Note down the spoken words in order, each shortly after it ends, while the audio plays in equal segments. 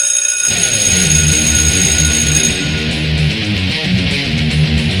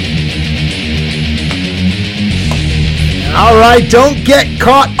All right, don't get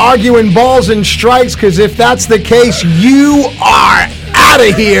caught arguing balls and strikes, because if that's the case, you are out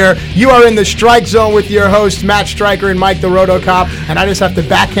of here. You are in the strike zone with your hosts, Matt Stryker and Mike the RotoCop, and I just have to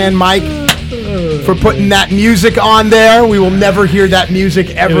backhand Mike for putting that music on there. We will never hear that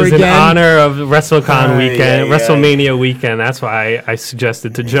music ever again. It was in honor of WrestleCon weekend, WrestleMania weekend. That's why I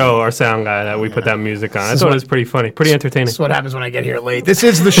suggested to Joe, our sound guy, that we put that music on. I thought it was pretty funny, pretty entertaining. This is what happens when I get here late. This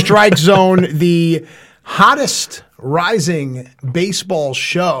is the Strike Zone, the hottest rising baseball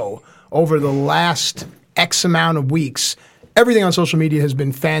show over the last X amount of weeks. Everything on social media has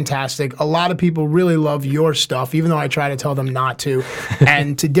been fantastic. A lot of people really love your stuff, even though I try to tell them not to.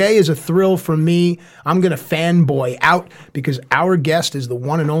 And today is a thrill for me. I'm going to fanboy out because our guest is the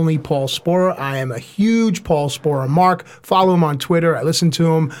one and only Paul Sporer. I am a huge Paul Sporer mark. Follow him on Twitter. I listen to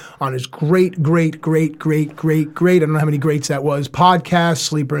him on his great, I don't know how many greats that was, podcast,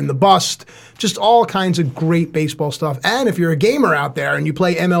 Sleeper in the Bust, just all kinds of great baseball stuff. And if you're a gamer out there and you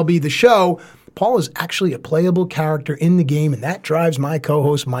play MLB The Show, Paul is actually a playable character in the game, and that drives my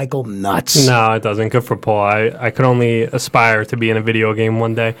co-host Michael nuts. No, it doesn't. Good for Paul. I could only aspire to be in a video game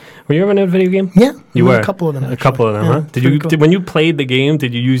one day. Were you ever in a video game? Yeah. You were? A couple of them, actually. A couple of them, yeah, huh? When you played the game,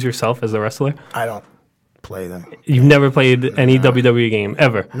 did you use yourself as the wrestler? I don't play them. You've never played any WWE game,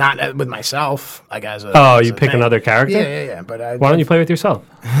 ever? Not with myself. Like as a, oh, as you a pick thing. Another character? Yeah. But why don't you play with yourself?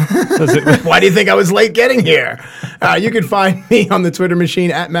 Why do you think I was late getting here? You can find me on the Twitter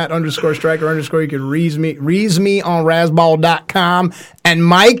machine at Matt_Striker_. You can read me on Razzball.com. And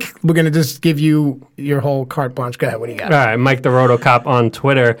Mike, we're going to just give you your whole carte blanche. Go ahead. What do you got? All right. Mike the RotoCop on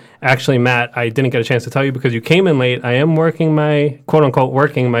Twitter. Actually, Matt, I didn't get a chance to tell you because you came in late. I am working my, quote unquote,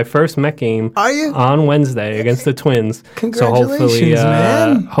 my first Met game. Are you? On Wednesday against the Twins. Congratulations,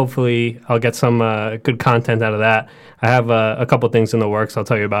 man. Hopefully I'll get some good content out of that. I have a couple things in the works I'll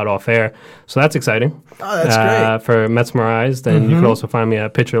tell you about off air. So that's exciting. Oh, that's great. For Metsmerized. And you can also find me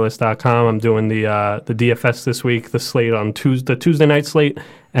at pitcherlist.com. I'm doing the DFS this week, the slate on the Tuesday night slate,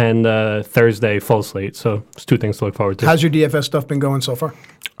 and Thursday full slate. So it's two things to look forward to. How's your DFS stuff been going so far?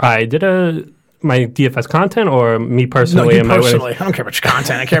 I did my DFS content or me personally? No, you personally. I don't care about your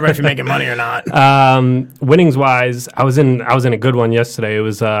content. I care about if you're making money or not. Winnings wise, I was in a good one yesterday. It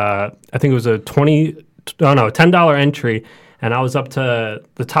was I think it was a $10 entry, and I was up to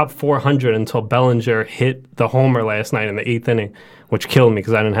the top 400 until Bellinger hit the homer last night in the 8th inning, which killed me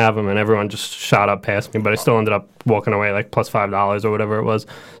because I didn't have him, and everyone just shot up past me. But I still ended up walking away like plus $5 or whatever it was.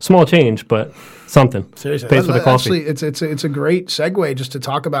 Small change, but something. Seriously, pays for the coffee. Actually, it's a great segue just to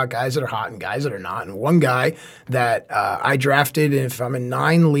talk about guys that are hot and guys that are not. And one guy that I drafted, if I'm in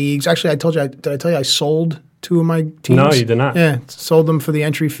 9 leagues. Actually, did I tell you I sold 2 of my teams? No, you did not. Yeah, sold them for the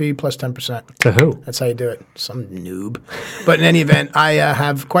entry fee plus 10%. To who? That's how you do it. Some noob. But in any event, I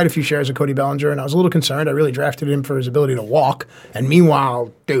have quite a few shares of Cody Bellinger, and I was a little concerned. I really drafted him for his ability to walk. And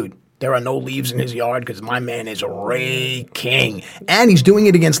meanwhile, dude, there are no leaves in his yard because my man is raking. And he's doing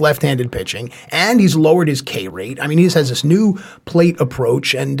it against left-handed pitching. And he's lowered his K rate. I mean, he just has this new plate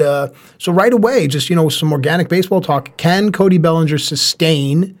approach. And so right away, just, some organic baseball talk. Can Cody Bellinger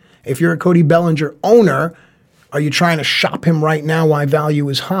sustain? If you're a Cody Bellinger owner, are you trying to shop him right now while value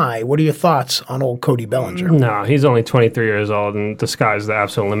is high? What are your thoughts on old Cody Bellinger? No, he's only 23 years old, and the sky's the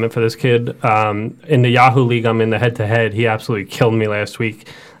absolute limit for this kid. In the Yahoo League I'm in, the head-to-head, he absolutely killed me last week.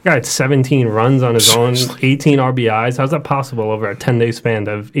 The guy had 17 runs on his own, 18 RBIs. How's that possible over a 10-day span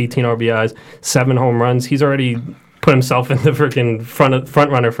to have 18 RBIs, 7 home runs? He's already put himself in the freaking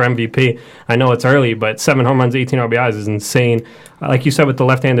front runner for MVP. I know it's early, but 7 home runs, 18 RBIs is insane. Like you said with the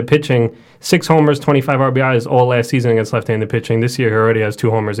left-handed pitching, 6 homers, 25 RBIs all last season against left-handed pitching. This year he already has 2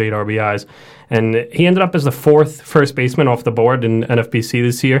 homers, 8 RBIs. And he ended up as the 4th first baseman off the board in NFBC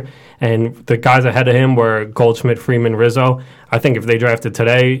this year. And the guys ahead of him were Goldschmidt, Freeman, Rizzo. I think if they drafted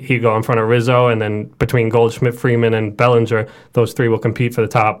today, he'd go in front of Rizzo. And then between Goldschmidt, Freeman, and Bellinger, those 3 will compete for the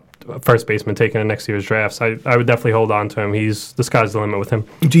top first baseman taken in next year's drafts. I would definitely hold on to him. The sky's the limit with him.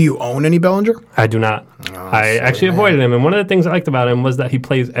 Do you own any Bellinger? I do not. I actually avoided him, and one of the things I liked about him was that he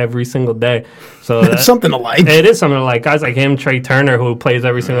plays every single day. So that's something to like. It is something to like. Guys like him, Trey Turner, who plays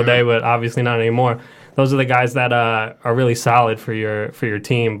every single day, but obviously not anymore. Those are the guys that are really solid for your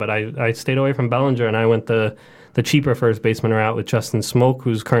team. But I stayed away from Bellinger, and I went the cheaper first baseman route with Justin Smoke,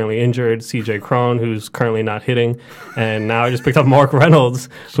 who's currently injured, C.J. Cron, who's currently not hitting, and now I just picked up Mark Reynolds,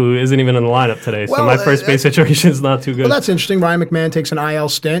 who isn't even in the lineup today. So my first base situation is not too good. Well, that's interesting. Ryan McMahon takes an IL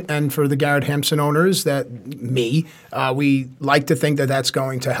stint, and for the Garrett Hampson owners, we like to think that that's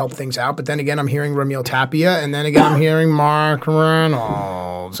going to help things out. But then again, I'm hearing Ramil Tapia, and then again, I'm hearing Mark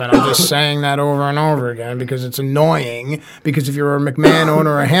Reynolds, and I'm just saying that over and over again because it's annoying. Because if you're a McMahon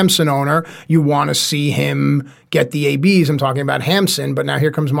owner or a Hampson owner, you want to see him get the ABs. I'm talking about Hampson, but now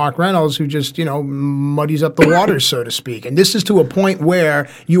here comes Mark Reynolds, who just, muddies up the waters, so to speak. And this is to a point where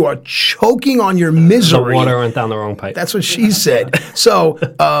you are choking on your misery. The water went down the wrong pipe. That's what she said. So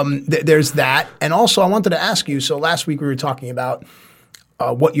there's that. And also, I wanted to ask you, so last week we were talking about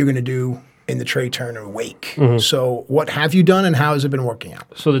what you're going to do in the Trey Turner wake. So what have you done and how has it been working out?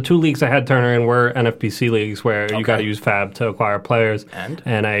 So the 2 leagues I had Turner in were NFBC leagues where you got to use FAB to acquire players.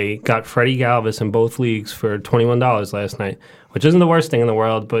 And I got Freddie Galvis in both leagues for $21 last night, which isn't the worst thing in the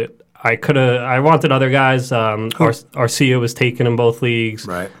world, but I wanted other guys. Arcia was taken in both leagues.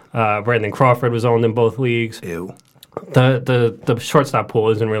 Right. Brandon Crawford was owned in both leagues. Ew. The shortstop pool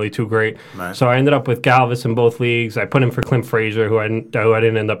isn't really too great. Right. So I ended up with Galvis in both leagues. I put in for Clint Frazier, who I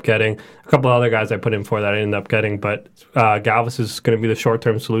didn't end up getting. A couple of other guys I put in for that I didn't end up getting. But Galvis is going to be the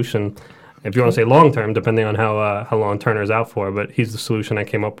short-term solution. If you want to say long-term, depending on how long Turner's out for. But he's the solution I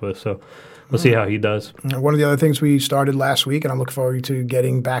came up with. So we'll see how he does. One of the other things we started last week, and I'm looking forward to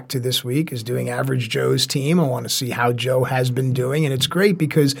getting back to this week, is doing Average Joe's team. I want to see how Joe has been doing. And it's great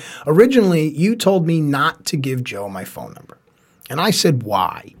because originally you told me not to give Joe my phone number. And I said,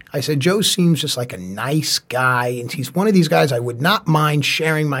 why? I said, Joe seems just like a nice guy, and he's one of these guys I would not mind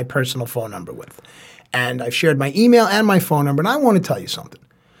sharing my personal phone number with. And I've shared my email and my phone number, and I want to tell you something.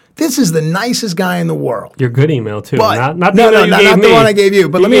 This is the nicest guy in the world. Your good email, too. But, not the the one I gave you.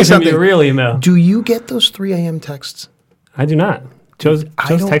 But let me tell you something. Your real email. Do you get those 3 a.m. texts? I do not. Joe's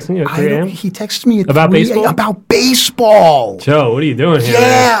texting you at 3 a.m.? He texted me at about 3 baseball? About baseball. Joe, what are you doing here?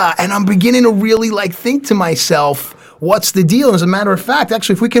 Yeah, and I'm beginning to really think to myself, what's the deal? As a matter of fact,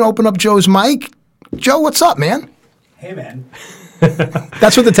 actually, if we can open up Joe's mic. Joe, what's up, man? Hey, man.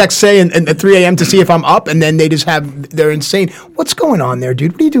 That's what the texts say at 3 a.m. to see if I'm up, and then they're insane. What's going on there,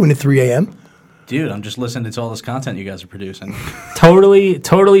 dude? What are you doing at 3 a.m.? Dude, I'm just listening to all this content you guys are producing.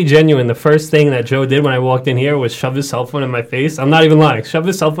 Totally genuine. The first thing that Joe did when I walked in here was shove his cell phone in my face. I'm not even lying. Shove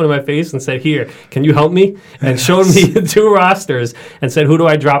his cell phone in my face and said, here, can you help me? And showed me 2 rosters and said, who do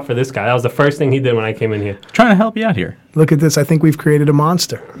I drop for this guy? That was the first thing he did when I came in here. Trying to help you out here. Look at this. I think we've created a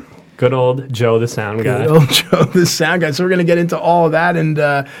monster. Good old Joe, the sound guy. Good old Joe, the sound guy. So we're going to get into all of that, and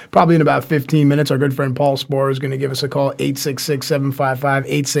probably in about 15 minutes, our good friend Paul Sporer is going to give us a call.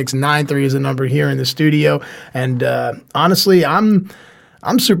 866-755-8693 is the number here in the studio. And honestly, I'm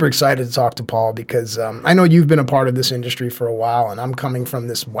super excited to talk to Paul because I know you've been a part of this industry for a while, and I'm coming from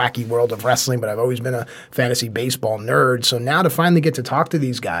this wacky world of wrestling, but I've always been a fantasy baseball nerd. So now to finally get to talk to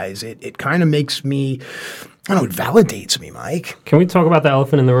these guys, it kind of makes me, I don't know, it validates me, Mike. Can we talk about the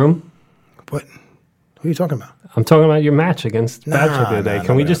elephant in the room? What are you talking about? I'm talking about your match against Badger the other day.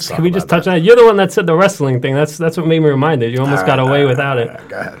 Can we just touch on that? that? You're the one that said the wrestling thing. That's what made me reminded. You almost got away without it.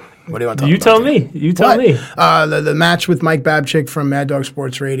 Go ahead. What do you want to talk You about? tell me. You tell me. The match with Mike Babchick from Mad Dog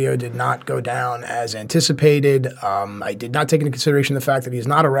Sports Radio did not go down as anticipated. I did not take into consideration the fact that he's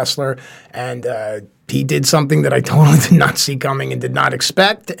not a wrestler, and he did something that I totally did not see coming and did not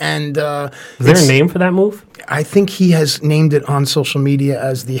expect. And is there a name for that move? I think he has named it on social media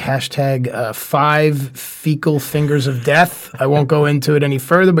as the hashtag 5 fecal fingers of death. I won't go into it any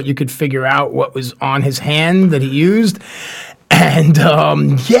further, but you could figure out what was on his hand that he used. And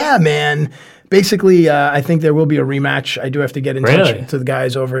yeah, man. Basically, I think there will be a rematch. I do have to get in touch to the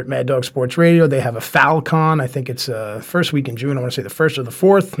guys over at Mad Dog Sports Radio. They have a FalCon. I think it's first week in June. I want to say the 1st or the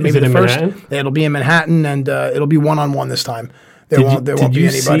 4th. Maybe the 1st. Manhattan? It'll be in Manhattan, and it'll be one-on-one this time. There won't be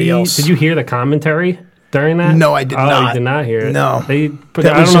anybody else. Did you hear the commentary during that? No, I did not. Oh, you did not hear it? No. I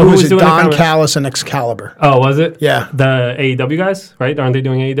don't know who was doing Don Callis and Excalibur. Oh, was it? Yeah. The AEW guys, right? Aren't they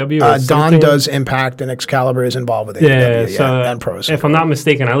doing AEW? Don does Impact, and Excalibur is involved with AEW and pros. If I'm not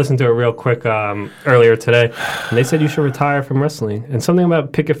mistaken, I listened to it real quick earlier today, and they said you should retire from wrestling. And something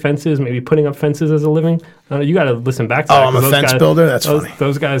about picket fences, maybe putting up fences as a living. You got to listen back to that. Oh, I'm a fence builder? That's funny.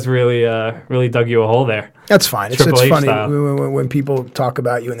 Those guys really dug you a hole there. That's fine. It's funny when people talk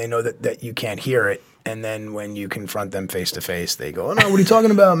about you and they know that you can't hear it. And then when you confront them face to face, they go, "Oh no, what are you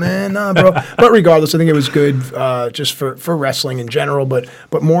talking about, man? Nah, bro." But regardless, I think it was good just for wrestling in general, but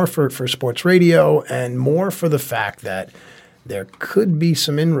more for sports radio and more for the fact that there could be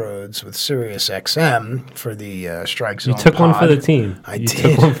some inroads with Sirius XM for the Strike Zone. You took pod. one for the team. I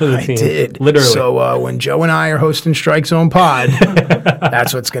took one for the team. I did. Literally. So when Joe and I are hosting Strike Zone Pod,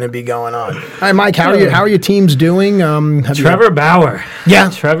 that's what's going to be going on. All right, Mike, how are your teams doing? Trevor Bauer. Yeah.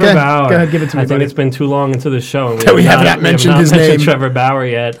 Trevor Bauer. Go ahead, give it to me, I think it's been too long into the show. We have not mentioned his name. Trevor Bauer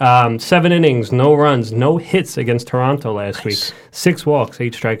yet. 7 innings, no runs, no hits against Toronto last week. 6 walks,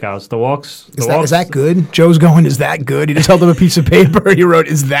 8 strikeouts. The walks. Is that good? Joe's going, is that good? He just held up a piece of paper. He wrote,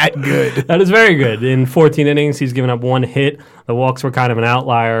 is that good? That is very good. In 14 innings, he's given up 1 hit, The walks were kind of an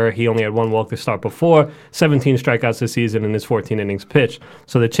outlier. He only had one walk to start before, 17 strikeouts this season in his 14 innings pitched.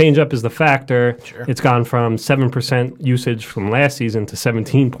 So the changeup is the factor. Sure. It's gone from 7% usage from last season to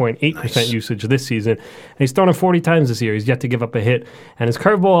 17.8% usage this season. And he's thrown it 40 times this year. He's yet to give up a hit. And his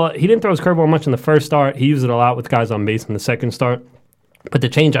curveball, he didn't throw his curveball much in the first start. He used it a lot with guys on base in the second start. But the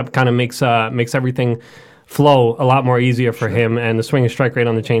changeup kind of makes everything flow a lot more easier for him, and the swing and strike rate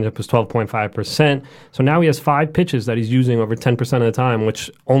on the changeup is 12.5%. So now he has 5 pitches that he's using over 10% of the time,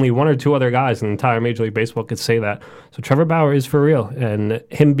 which only one or two other guys in the entire Major League Baseball could say that. So Trevor Bauer is for real, and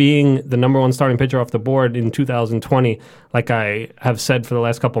him being the number one starting pitcher off the board in 2020, like I have said for the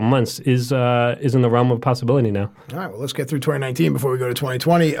last couple months, is in the realm of possibility now. All right, well, let's get through 2019 before we go to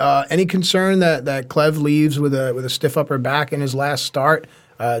 2020. Any concern that Clev leaves with a stiff upper back in his last start?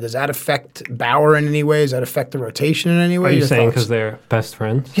 Does that affect Bauer in any way? Does that affect the rotation in any way? Are you Your saying thoughts? because they're best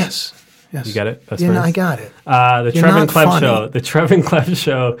friends? Yes. You get it? Best Yeah, no, friends? I got it. The You're Trevin not Clev funny. show. The Trevin Clev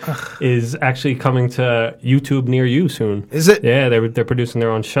show is actually coming to YouTube near you soon. Is it? Yeah, they're producing their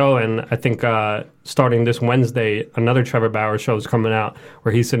own show, and I think starting this Wednesday, another Trevor Bauer show is coming out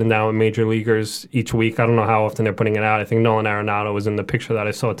where he's sitting down with major leaguers each week. I don't know how often they're putting it out. I think Nolan Arenado was in the picture that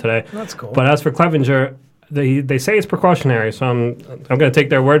I saw today. That's cool. But as for Clevinger, they say it's precautionary, so I'm going to take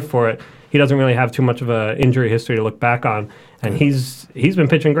their word for it. He doesn't really have too much of an injury history to look back on, and he's been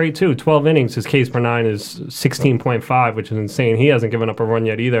pitching great too. 12 innings, his Ks per 9 is 16.5, which is insane. He hasn't given up a run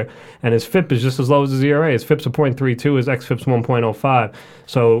yet either, and his FIP is just as low as his ERA. His FIP's a .32, his xFIP's 1.05.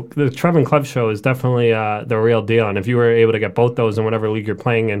 So the Trevin Clev show is definitely the real deal, and if you were able to get both those in whatever league you're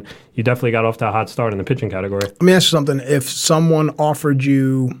playing in, you definitely got off to a hot start in the pitching category. Let me ask you something. If someone offered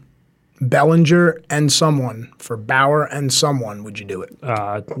you Bellinger and someone for Bauer and someone, would you do it?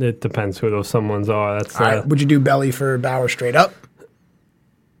 It depends who those someones are. That's All right. Would you do Belly for Bauer straight up?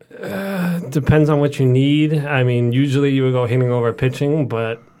 depends on what you need. I mean, usually you would go hitting over pitching,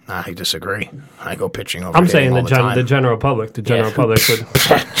 but I disagree. I go pitching over. I'm saying hitting the all the general public. The general public would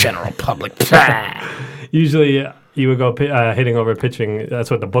general public. usually you would go hitting over pitching. That's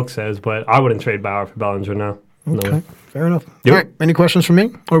what the book says, but I wouldn't trade Bauer for Bellinger now. Okay, No. fair enough. Yep. All right, any questions for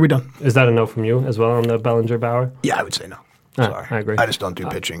me? Or are we done? Is that a no from you as well on the Bellinger Bauer? Yeah, I would say no. Ah, Sorry. I agree. I just don't do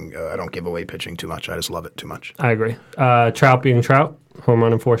pitching. I don't give away pitching too much. I just love it too much. I agree. Trout being Trout, home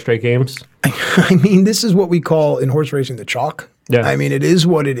run in 4 straight games. I mean, this is what we call in horse racing the chalk. Yeah. I mean, it is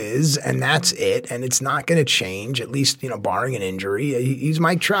what it is, and that's it. And it's not going to change, at least, barring an injury. He's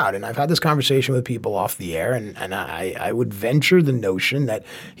Mike Trout. And I've had this conversation with people off the air, and I would venture the notion that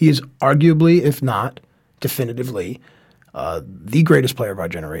he is arguably, if not definitively, the greatest player of our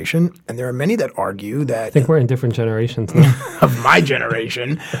generation. And there are many that argue that I think we're in different generations now. of my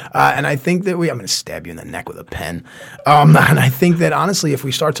generation. And I think that I'm going to stab you in the neck with a pen. And I think that honestly, if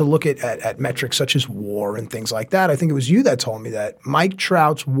we start to look at metrics such as WAR and things like that, I think it was you that told me that Mike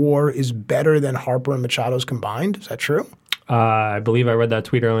Trout's WAR is better than Harper and Machado's combined. Is that true? I believe I read that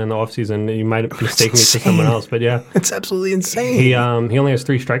tweet early in the offseason. You might have mistaken me for someone else, but yeah. It's absolutely insane. He only has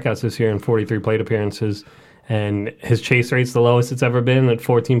 3 strikeouts this year in 43 plate appearances. And his chase rate's the lowest it's ever been at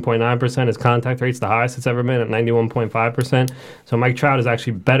 14.9%. His contact rate's the highest it's ever been at 91.5%. So Mike Trout is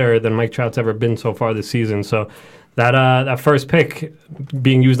actually better than Mike Trout's ever been so far this season. So that first pick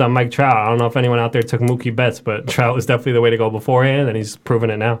being used on Mike Trout, I don't know if anyone out there took Mookie Betts, but Trout was definitely the way to go beforehand, and he's proven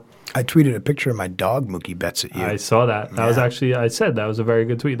it now. I tweeted a picture of my dog Mookie Betts at you. I saw that. That was actually, I said that was a very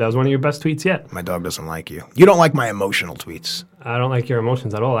good tweet. That was one of your best tweets yet. My dog doesn't like you. You don't like my emotional tweets. I don't like your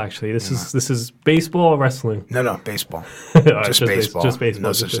emotions at all, actually. This is baseball or wrestling? No, baseball. All right, Just baseball. Just baseball.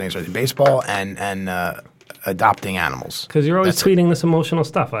 No such thing as baseball and adopting animals. Because you're always That's tweeting this emotional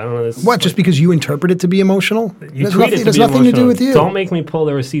stuff. I don't know. This What? Just because you interpret it to be emotional? you There's tweet nothing, it there's to be nothing to do emotional. with you. Don't make me pull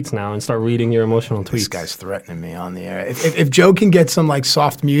the receipts now and start reading your emotional tweets. This guy's threatening me on the air. If Joe can get some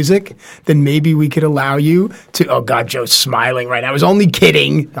soft music, then maybe we could allow you to. Oh God, Joe's smiling right now. I was only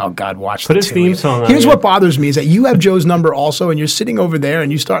kidding. Oh God, watch Put the his two theme of you. song on Here's here. what bothers me is that you have Joe's number also, and you're sitting over there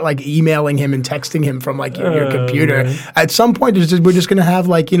and you start emailing him and texting him from your computer. Man. At some point, we're just gonna have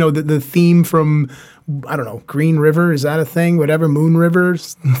the theme from. I don't know, Green River, is that a thing? Whatever, Moon River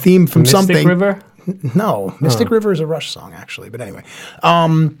theme from Mystic something. River? No, Mystic River is a Rush song, actually. But anyway.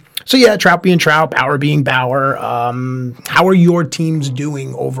 So, yeah, Trout being Trout, Bauer being Bauer. How are your teams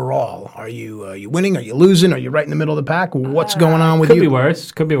doing overall? Are you winning? Are you losing? Are you right in the middle of the pack? What's going on with Could you? be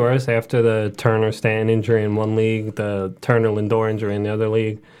worse. Could be worse after the Turner-Stanton injury in one league, the Turner-Lindor injury in the other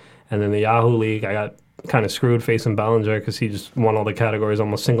league, and then the Yahoo League. I got kind of screwed facing Bellinger because he just won all the categories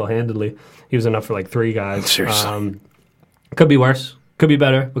almost single-handedly. He was enough for 3 guys. Seriously. Could be worse. Could be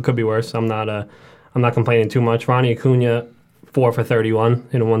better, but could be worse. I'm not complaining too much. Ronnie Acuna, 4 for 31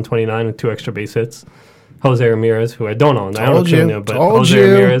 in a 129 with 2 extra base hits. Jose Ramirez, who I don't own. I own Acuna, but Told Jose you.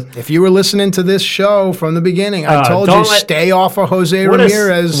 Ramirez. If you were listening to this show from the beginning, I told you stay off of Jose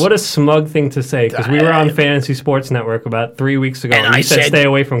Ramirez. What a smug thing to say, because we were on Fantasy Sports Network about 3 weeks ago, and you said stay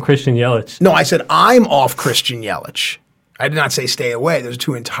away from Christian Yelich. No, I said I'm off Christian Yelich. I did not say stay away. Those are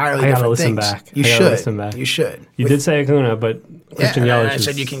two entirely different things. You should. You should. You did say Acuna, but Christian Yelich. I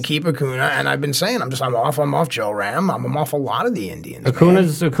said you can keep Acuna, and I've been saying I'm off Joe Ram. I'm off a lot of the Indians.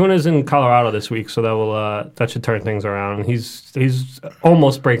 Acuna's in Colorado this week, so that should turn things around. He's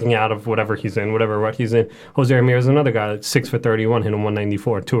almost breaking out of whatever he's in, whatever rut he's in. Jose Ramirez is another guy that's 6 for 31, hitting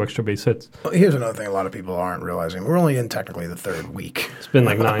 194, 2 extra base hits. Well, here's another thing a lot of people aren't realizing: we're only in technically the third week. It's been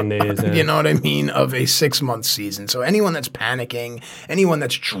like 9 days. Yeah. You know what I mean? Of a 6-month season. So anyone that's panicking, anyone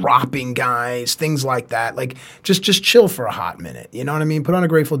that's dropping guys, things like that, like just chill for a hot minute. You know what I mean? Put on a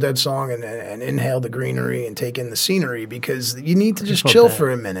Grateful Dead song and inhale the greenery and take in the scenery, because you need to just chill for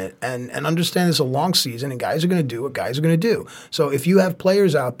a minute and understand it's a long season and guys are going to do what guys are going to do. So if you have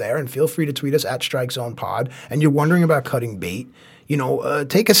players out there, and feel free to tweet us at Strike Zone Pod, and you're wondering about cutting bait,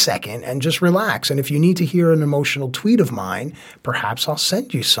 take a second and just relax. And if you need to hear an emotional tweet of mine, perhaps I'll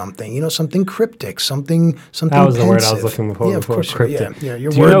send you something, something cryptic, something That was pensive. the word I was looking for. Yeah, of course. Cryptic. Yeah, Do you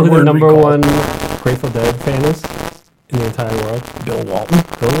know who the number one Grateful Dead fan is in the entire world? Bill Walton.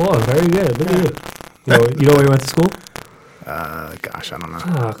 Bill Walton, very good. Look at you. You know where he went to school? Gosh, I don't know.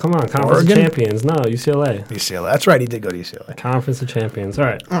 Oh, come on. Conference Oregon? of Champions. No, UCLA. UCLA. That's right. He did go to UCLA. Conference of Champions. All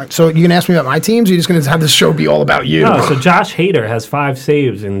right. All right. So you can ask me about my teams, or you're just going to have this show be all about you? No, so Josh Hader has 5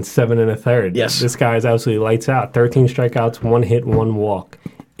 saves in 7 1/3. Yes. This guy is absolutely lights out. 13 strikeouts, 1 hit, 1 walk.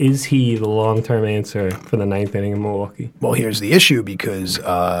 Is he the long-term answer for the 9th inning in Milwaukee? Well, here's the issue, because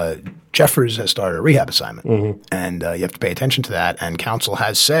Jeffers has started a rehab assignment, and you have to pay attention to that. And counsel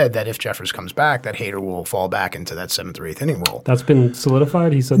has said that if Jeffers comes back, that Hader will fall back into that 7th or 8th inning role. That's been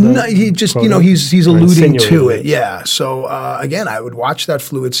solidified? He said that? No, he just, he's alluding to it. Yeah. So, again, I would watch that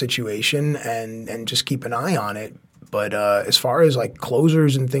fluid situation and just keep an eye on it. But as far as like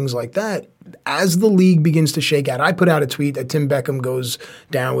closers and things like that, as the league begins to shake out, I put out a tweet that Tim Beckham goes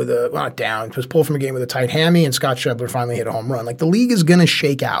down with was pulled from a game with a tight hammy, and Scott Schebler finally hit a home run. Like, the league is going to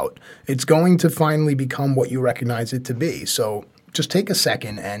shake out. It's going to finally become what you recognize it to be. So just take a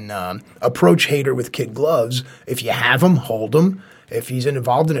second and approach Hader with kid gloves. If you have him, hold him. If he's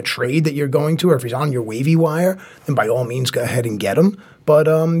involved in a trade that you're going to, or if he's on your wavy wire, then by all means go ahead and get him. But,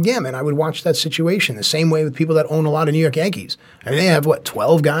 I would watch that situation the same way with people that own a lot of New York Yankees. I mean, they have,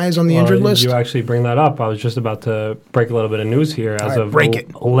 12 guys on the injured list? You actually bring that up. I was just about to break a little bit of news here. As of break it.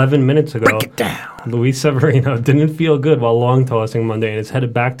 11 minutes ago, Break it down. Luis Severino didn't feel good while long tossing Monday and is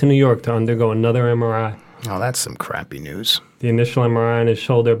headed back to New York to undergo another MRI. Oh, that's some crappy news. The initial MRI on his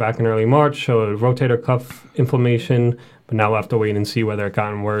shoulder back in early March showed rotator cuff inflammation, but now we'll have to wait and see whether it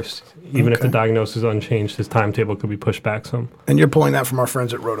gotten worse. Even if the diagnosis is unchanged, his timetable could be pushed back some. And you're pulling that from our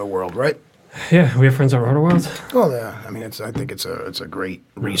friends at Roto World, right? Yeah, we have friends at Roto World. Well, yeah. I mean, I think it's a great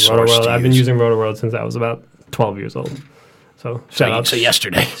resource. Roto World. To I've been use. using Roto World since I was about 12 years old. So shout out. So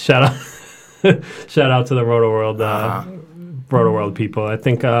yesterday. Shout out. Shout out to the Roto World. Roto World people. I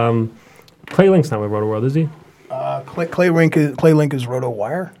think Clay Link's not with Roto World, is he? Clay Link is Roto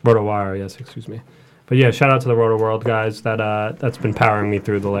Wire. Roto Wire, yes. Excuse me. But yeah, shout out to the Roto World guys. That's been powering me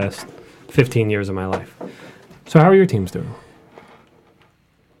through the last 15 years of my life. So how are your teams doing?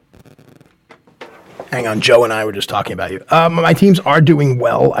 Hang on, Joe and I were just talking about you. My teams are doing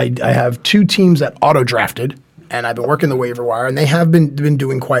well. I have 2 teams that auto-drafted, and I've been working the waiver wire, and they have been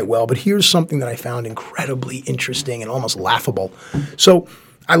doing quite well. But here's something that I found incredibly interesting and almost laughable. So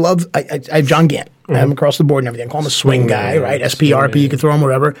I have John Gant. I have him across the board and everything. I call him a swing guy, right? SPRP, you can throw him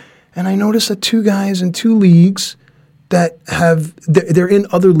wherever. And I noticed that 2 guys in 2 leagues that they're in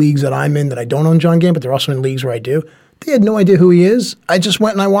other leagues that I'm in that I don't own John Gant, but they're also in leagues where I do. They had no idea who he is. I just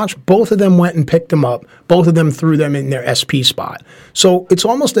went and I watched. Both of them went and picked him up. Both of them threw them in their SP spot. So it's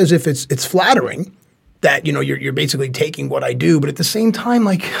almost as if it's flattering that, you're basically taking what I do. But at the same time,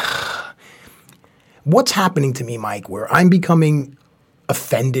 like, what's happening to me, Mike, where I'm becoming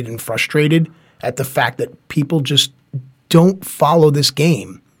offended and frustrated at the fact that people just don't follow this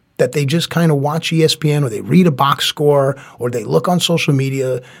game. That they just kind of watch ESPN, or they read a box score, or they look on social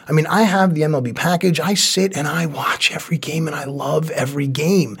media. I mean, I have the MLB package. I sit and I watch every game, and I love every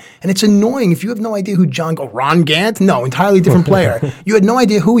game. And it's annoying if you have no idea who Ron Gant? No, entirely different player. You had no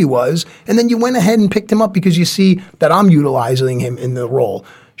idea who he was, and then you went ahead and picked him up because you see that I'm utilizing him in the role.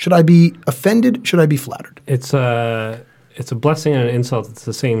 Should I be offended? Should I be flattered? It's a blessing and an insult at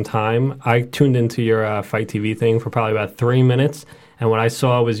the same time. I tuned into your Fight TV thing for probably about 3 minutes. And what I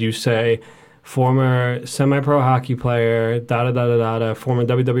saw was you say, former semi-pro hockey player, former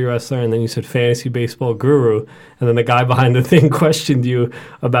WWE wrestler, and then you said fantasy baseball guru, and then the guy behind the thing questioned you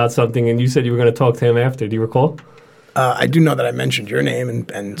about something, and you said you were going to talk to him after. Do you recall? I do know that I mentioned your name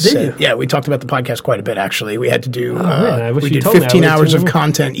and said, yeah, we talked about the podcast quite a bit, actually. We had to do, we did 15 hours of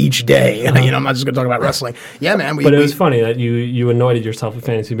content each day. I'm not just going to talk about wrestling. Yeah, man. But it was funny that you anointed yourself a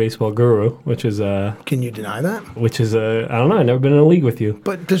fantasy baseball guru, which is Can you deny that? Which is I don't know. I've never been in a league with you.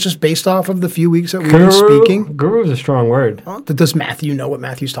 But that's just based off of the few weeks that we've been speaking. Guru is a strong word. Well, does Matthew know what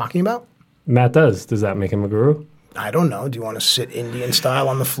Matthew's talking about? Matt does. Does that make him a guru? I don't know. Do you want to sit Indian style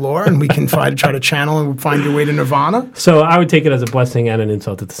on the floor and we can try to channel and find your way to nirvana? So I would take it as a blessing and an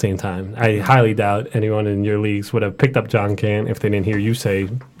insult at the same time. I highly doubt anyone in your leagues would have picked up John Gant if they didn't hear you say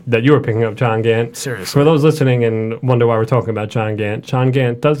that you were picking up John Gant. Seriously. For those listening and wonder why we're talking about John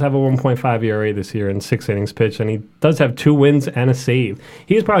Gant does have a 1.5 ERA this year in 6 innings pitched, and he does have 2 wins and a save.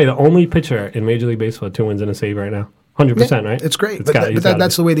 He's probably the only pitcher in Major League Baseball with 2 wins and a save right now. 100%, right? It's great.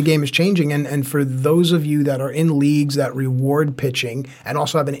 That's the way the game is changing. And for those of you that are in leagues that reward pitching and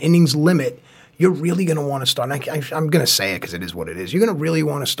also have an innings limit, you're really going to want to start. I'm going to say it because it is what it is. You're going to really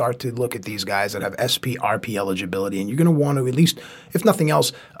want to start to look at these guys that have SP, RP eligibility, and you're going to want to at least, if nothing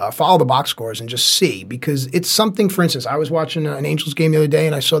else, follow the box scores and just see. Because it's something, for instance, I was watching an Angels game the other day,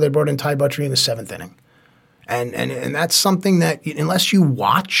 and I saw they brought in Ty Buttrey in the 7th inning. And that's something that, unless you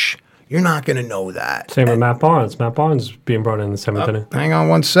watch, you're not going to know that. Same with Matt Barnes. Matt Barnes being brought in the 7th inning. Hang on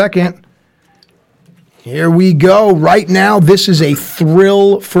one second. Here we go. Right now, this is a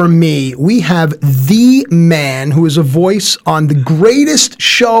thrill for me. We have the man who is a voice on the greatest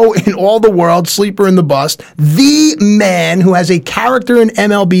show in all the world, Sleeper in the Bust. The man who has a character in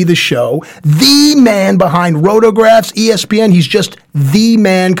MLB The Show. The man behind Rotographs, ESPN. He's just the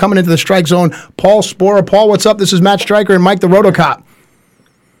man coming into the strike zone. Paul Spora. Paul, what's up? This is Matt Stryker and Mike the Rotocop.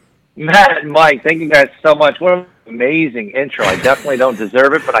 Matt and Mike, thank you guys so much. What an amazing intro. I definitely don't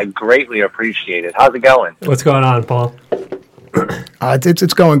deserve it, but I greatly appreciate it. How's it going? What's going on, Paul?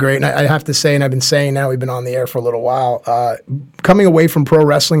 It's going great. And I have to say, and I've been saying now, we've been on the air for a little while, coming away from pro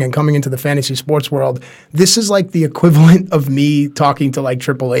wrestling and coming into the fantasy sports world, this is like the equivalent of me talking to like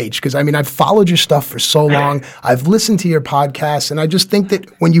Triple H. Because, I mean, I've followed your stuff for so long. I've listened to your podcasts. And I just think that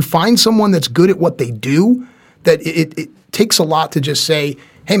when you find someone that's good at what they do, that it takes a lot to just say,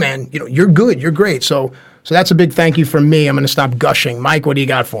 hey, man, you're good. You're great. So that's a big thank you from me. I'm going to stop gushing. Mike, what do you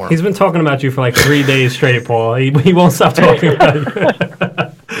got for him? He's been talking about you for like 3 days straight, Paul. He won't stop talking about you.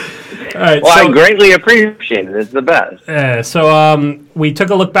 All right, well, I greatly appreciate it. It's the best. So we took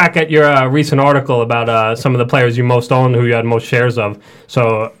a look back at your recent article about some of the players you most own, who you had most shares of.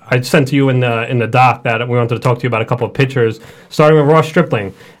 So I sent to you in the doc that we wanted to talk to you about a couple of pitchers, starting with Ross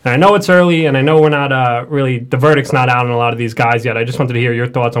Stripling. And I know it's early, and I know we're not the verdict's not out on a lot of these guys yet. I just wanted to hear your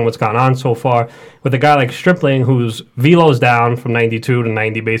thoughts on what's gone on so far with a guy like Stripling, whose velo's down from 92 to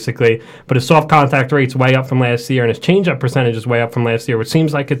 90 basically, but his soft contact rate's way up from last year, and his changeup percentage is way up from last year, which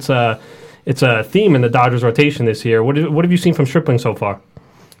seems like it's a theme in the Dodgers rotation this year. What have you seen from Stripling so far?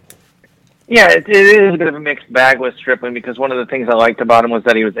 Yeah, it is a bit of a mixed bag with Stripling, because one of the things I liked about him was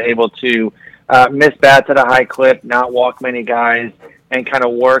that he was able to miss bats at a high clip, not walk many guys, and kind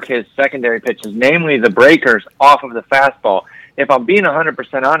of work his secondary pitches, namely the breakers, off of the fastball. If I'm being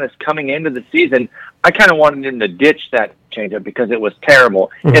 100% honest, coming into the season, I kind of wanted him to ditch that changeup because it was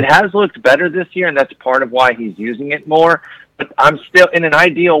terrible. Mm-hmm. It has looked better this year, and that's part of why he's using it more. But I'm still, in an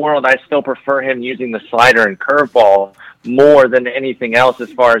ideal world, I still prefer him using the slider and curveball more than anything else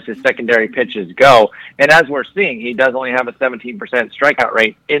as far as his secondary pitches go. And as we're seeing, he does only have a 17% strikeout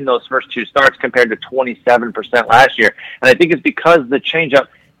rate in those first 2 starts compared to 27% last year. And I think it's because the changeup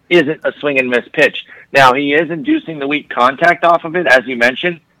isn't a swing and miss pitch. Now, he is inducing the weak contact off of it, as you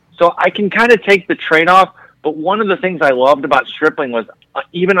mentioned. So I can kind of take the trade-off. But one of the things I loved about Stripling was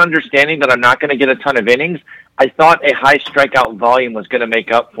even understanding that I'm not going to get a ton of innings, I thought a high strikeout volume was going to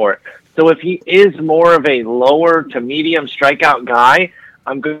make up for it. So if he is more of a lower to medium strikeout guy,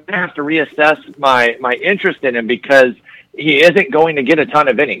 I'm going to have to reassess my interest in him, because he isn't going to get a ton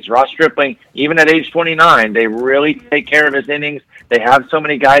of innings. Ross Stripling, even at age 29, they really take care of his innings. They have so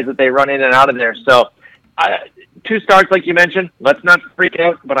many guys that they run in and out of there. So 2 starts, like you mentioned, let's not freak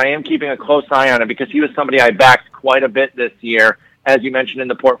out, but I am keeping a close eye on him because he was somebody I backed quite a bit this year, as you mentioned in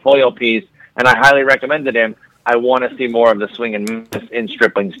the portfolio piece, and I highly recommended him. I want to see more of the swing and miss in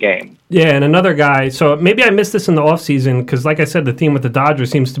Stripling's game. Yeah, and another guy, so maybe I missed this in the offseason because, like I said, the theme with the Dodgers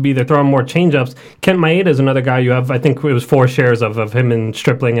seems to be they're throwing more changeups. Kent Maeda is another guy you have, I think it was 4 shares of him and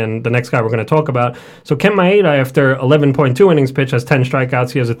Stripling and the next guy we're going to talk about. So Kent Maeda, after 11.2 innings pitched, has 10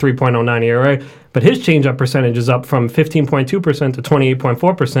 strikeouts. He has a 3.09 ERA, but his changeup percentage is up from 15.2% to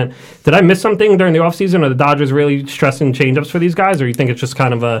 28.4%. Did I miss something during the offseason? Are the Dodgers really stressing changeups for these guys, or you think it's just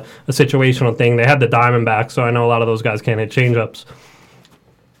kind of a situational thing? They had the Diamondbacks, so I know a lot of those guys can't hit changeups.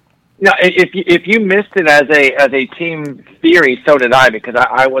 No, if you missed it as a team theory, so did I, because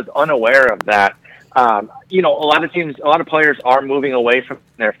I was unaware of that. A lot of players are moving away from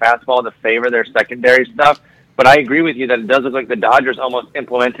their fastball to favor their secondary stuff. But I agree with you that it does look like the Dodgers almost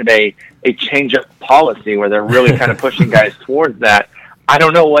implemented a changeup policy where they're really kind of pushing guys towards that. I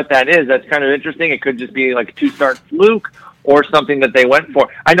don't know what that is. That's kind of interesting. It could just be like a 2-start fluke or something that they went for.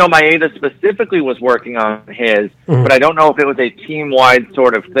 I know Maeda specifically was working on his, but I don't know if it was a team-wide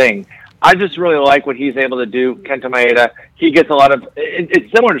sort of thing. I just really like what he's able to do, Kenta Maeda. He gets a lot of –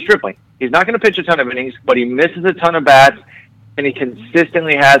 it's similar to Stripling. He's not going to pitch a ton of innings, but he misses a ton of bats, and he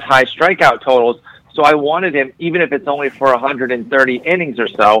consistently has high strikeout totals. So I wanted him, even if it's only for 130 innings or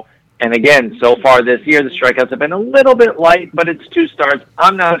so. And again, so far this year, the strikeouts have been a little bit light, but it's 2 starts.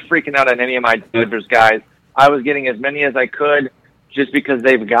 I'm not freaking out on any of my Dodgers guys. I was getting as many as I could just because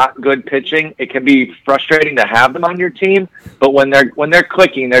they've got good pitching. It can be frustrating to have them on your team, but when they're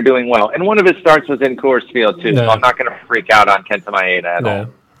clicking, they're doing well. And one of his starts was in Coors Field, too, so I'm not going to freak out on Kenta Maeda at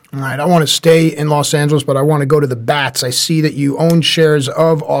all. All right, I want to stay in Los Angeles, but I want to go to the bats. I see that you own shares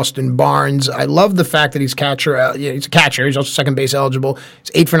of Austin Barnes. I love the fact that he's catcher. He's a catcher. He's also second base eligible.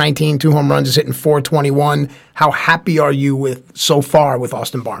 He's 8 for 19, 2 home runs. He's hitting .421. How happy are you so far with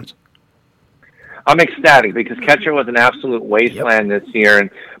Austin Barnes? I'm ecstatic because catcher was an absolute wasteland this year, and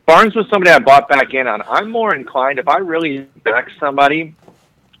Barnes was somebody I bought back in on. I'm more inclined, if I really back somebody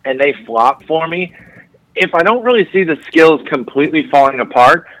and they flop for me, if I don't really see the skills completely falling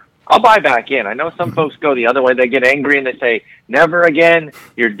apart, I'll buy back in. I know some folks go the other way. They get angry and they say, never again,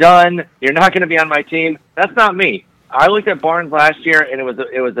 you're done, you're not going to be on my team. That's not me. I looked at Barnes last year, and it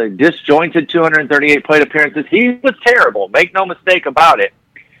was a disjointed 238 plate appearances. He was terrible. Make no mistake about it.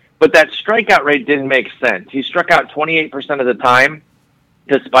 But that strikeout rate didn't make sense. He struck out 28% of the time,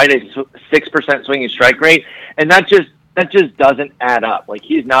 despite a 6% swinging strike rate, and that just doesn't add up. Like,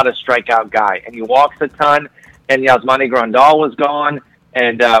 he's not a strikeout guy, and he walks a ton. And Yasmani Grandal was gone,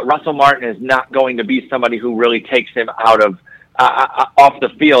 and Russell Martin is not going to be somebody who really takes him out of off the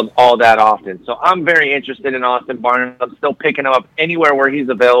field all that often. So I'm very interested in Austin Barnes. I'm still picking him up anywhere where he's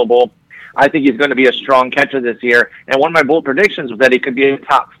available. I think he's going to be a strong catcher this year. And one of my bold predictions was that he could be a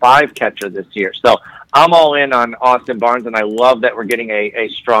top 5 catcher this year. So I'm all in on Austin Barnes, and I love that we're getting a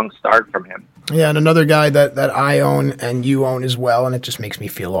strong start from him. Yeah, and another guy that I own and you own as well, and it just makes me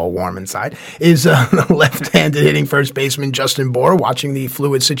feel all warm inside, is left-handed hitting first baseman Justin Bour, watching the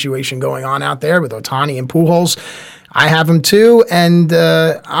fluid situation going on out there with Ohtani and Pujols. I have him too, and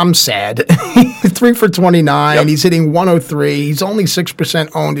I'm sad. 3 for 29. Yep. He's hitting 103. He's only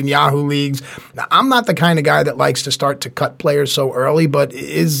 6% owned in Yahoo leagues. Now, I'm not the kind of guy that likes to start to cut players so early, but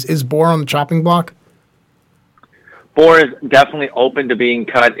is Bour on the chopping block? Bour is definitely open to being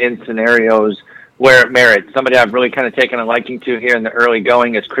cut in scenarios where it merits. Somebody I've really kind of taken a liking to here in the early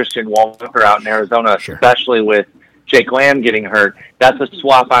going is Christian Walker out in Arizona, sure, especially with Jake Lamb getting hurt. That's a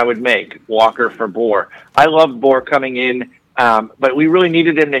swap I would make, Walker for Bour. I love Bour coming in, but we really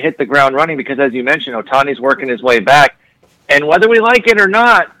needed him to hit the ground running because, as you mentioned, Ohtani's working his way back. And whether we like it or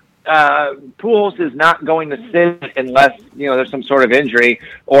not, Pujols is not going to sit unless there's some sort of injury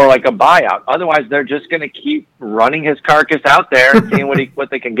or like a buyout. Otherwise, they're just going to keep running his carcass out there and seeing what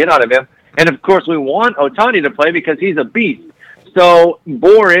they can get out of him. And, of course, we want Ohtani to play because he's a beast. So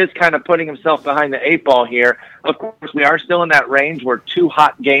Bour is kind of putting himself behind the 8 ball here. Of course, we are still in that range where 2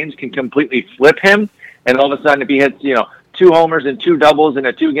 hot games can completely flip him. And all of a sudden, if he hits, 2 homers and 2 doubles in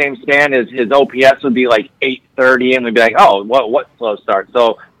a 2-game span, his OPS would be like 830, and we'd be like, oh, what slow start.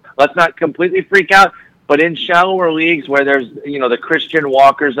 So let's not completely freak out. But in shallower leagues where there's, the Christian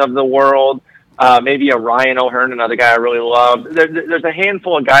Walkers of the world, maybe a Ryan O'Hearn, another guy I really love, there's a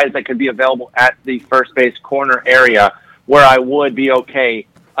handful of guys that could be available at the first base corner area where I would be okay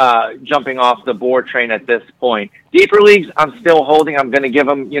jumping off the Bour train at this point. Deeper leagues, I'm still holding. I'm going to give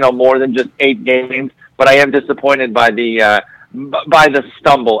them, more than just 8 games, but I am disappointed by the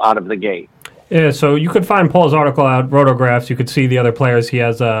stumble out of the gate. Yeah, so you could find Paul's article at Rotographs. You could see the other players he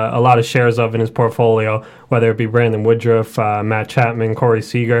has a lot of shares of in his portfolio, whether it be Brandon Woodruff, Matt Chapman, Corey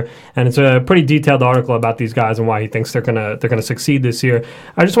Seager, and it's a pretty detailed article about these guys and why he thinks they're gonna succeed this year.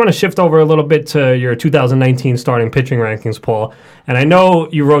 I just want to shift over a little bit to your 2019 starting pitching rankings, Paul. And I know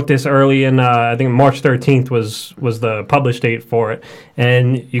you wrote this early in I think March 13th was the published date for it,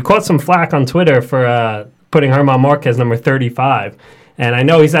 and you caught some flack on Twitter for putting German Marquez number 35. And I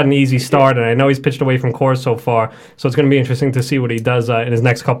know he's had an easy start, and I know he's pitched away from Coors so far, so it's going to be interesting to see what he does in his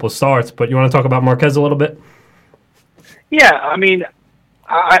next couple of starts. But you want to talk about Marquez a little bit? Yeah, I mean,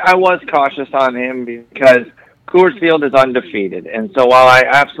 I was cautious on him because Coors Field is undefeated. And so while I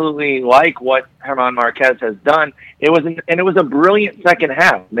absolutely like what German Marquez has done, it was a brilliant second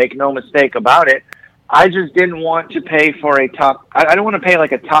half, make no mistake about it. I just didn't want to pay for a top – I don't want to pay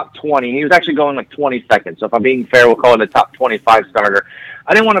like a top 20. He was actually going like 22nd. So if I'm being fair, we'll call it a top 25 starter.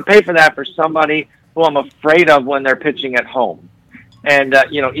 I didn't want to pay for that for somebody who I'm afraid of when they're pitching at home. And,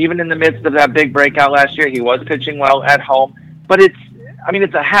 even in the midst of that big breakout last year, he was pitching well at home. But it's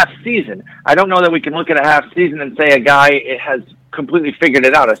a half season. I don't know that we can look at a half season and say a guy has completely figured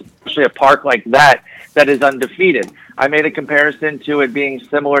it out, especially a park like that is undefeated. I made a comparison to it being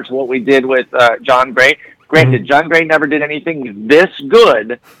similar to what we did with Jon Gray. Granted, Jon Gray never did anything this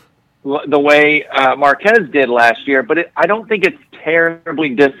good the way Marquez did last year, but I don't think it's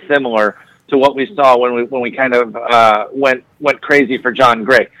terribly dissimilar to what we saw when we kind of went crazy for Jon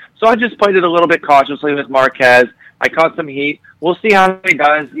Gray. So I just played it a little bit cautiously with Marquez. I caught some heat. We'll see how he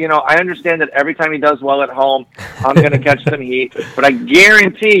does. I understand that every time he does well at home, I'm going to catch some heat. But I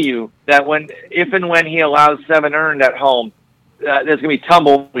guarantee you that if and when he allows 7 earned at home, there's going to be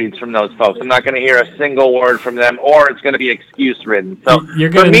tumbleweeds from those folks. I'm not going to hear a single word from them, or it's going to be excuse-ridden. So you're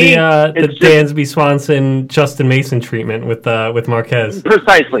going to be the Dansby Swanson, Justin Mason treatment with Marquez.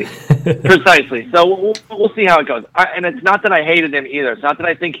 Precisely. So we'll see how it goes. And it's not that I hated him either. It's not that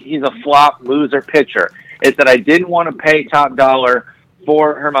I think he's a flop loser pitcher. It's that I didn't want to pay top dollar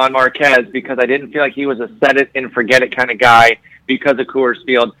for German Marquez because I didn't feel like he was a set-it-and-forget-it kind of guy because of Coors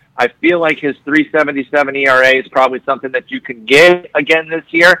Field. I feel like his 3.77 ERA is probably something that you can get again this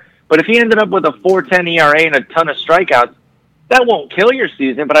year. But if he ended up with a 4.10 ERA and a ton of strikeouts, that won't kill your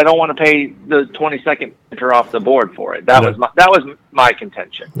season, but I don't want to pay the 22nd pitcher off the board for it. That was my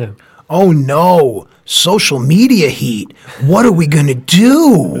contention. Yeah. Oh, no. Social media heat. What are we going to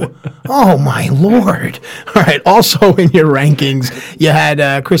do? Oh, my Lord. All right. Also in your rankings, you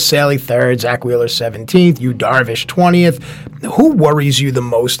had Chris Saley 3rd, Zach Wheeler 17th, Yu Darvish 20th. Who worries you the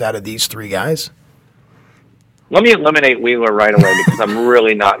most out of these three guys? Let me eliminate Wheeler right away because I'm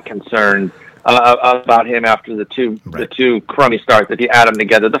really not concerned about him after the two crummy starts if you add them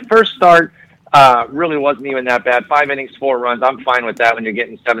together. The first start really wasn't even that bad. 5 innings, 4 runs. I'm fine with that when you're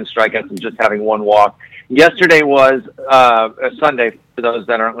getting 7 strikeouts and just having 1 walk. Yesterday was a Sunday for those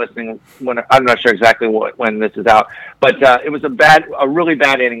that aren't listening. I'm not sure exactly when this is out, but it was a really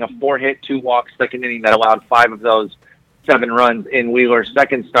bad inning, a 4-hit, 2 walks second inning that allowed 5 of those 7 runs in Wheeler's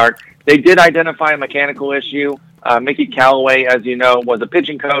second start. They did identify a mechanical issue. Mickey Callaway, as you know, was a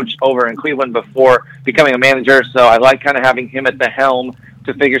pitching coach over in Cleveland before becoming a manager, so I like kind of having him at the helm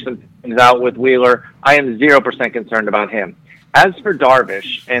to figure some things out with Wheeler. I am 0% concerned about him. As for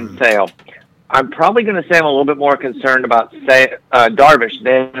Darvish and Sale, I'm probably going to say I'm a little bit more concerned about Darvish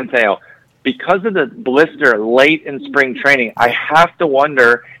than Sale. Because of the blister late in spring training, I have to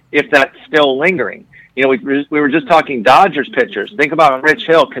wonder if that's still lingering. We were just talking Dodgers pitchers. Think about Rich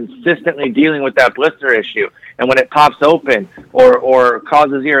Hill consistently dealing with that blister issue. And when it pops open or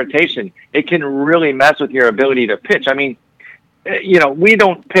causes irritation, it can really mess with your ability to pitch. I mean, we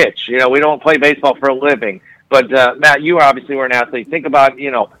don't pitch. We don't play baseball for a living. But, Matt, you obviously were an athlete. Think about,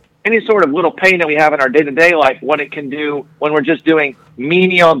 any sort of little pain that we have in our day-to-day life, what it can do when we're just doing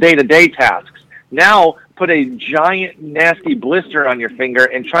menial day-to-day tasks. Now, put a giant, nasty blister on your finger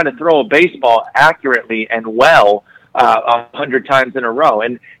and try to throw a baseball accurately and well 100 times in a row.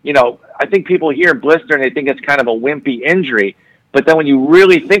 And, I think people hear blister and they think it's kind of a wimpy injury. But then when you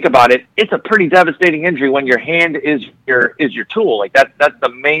really think about it, it's a pretty devastating injury when your hand is your tool. Like that's the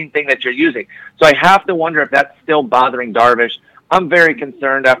main thing that you're using. So I have to wonder if that's still bothering Darvish. I'm very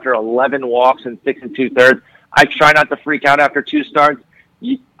concerned after 11 walks and 6 2/3. I try not to freak out after 2 starts.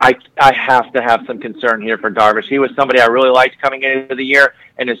 I have to have some concern here for Darvish. He was somebody I really liked coming into the year,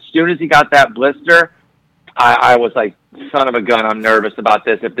 and as soon as he got that blister, I was like, son of a gun, I'm nervous about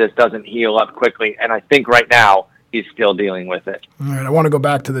this if this doesn't heal up quickly. And I think right now he's still dealing with it. All right, I want to go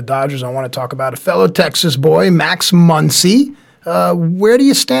back to the Dodgers. I want to talk about a fellow Texas boy, Max Muncy. Where do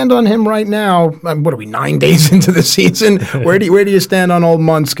you stand on him right now? What are we, 9 days into the season? Where do you stand on old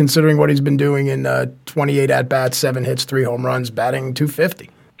Muntz, considering what he's been doing in 28 at-bats, 7 hits, 3 home runs, batting .250?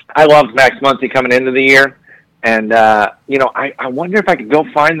 I loved Max Muncy coming into the year. And, I wonder if I could go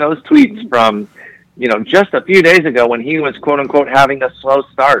find those tweets from, just a few days ago when he was, quote-unquote, having a slow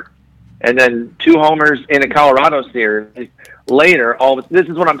start. And then 2 homers in a Colorado series later. This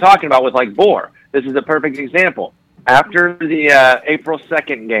is what I'm talking about with, like, Bohr. This is a perfect example. After the April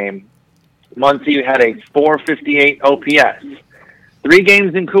 2nd game, Muncy had a .458 OPS. 3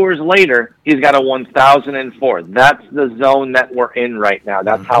 games in Coors later, he's got a 1,004. That's the zone that we're in right now.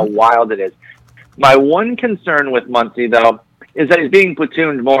 That's how wild it is. My one concern with Muncy, though, is that he's being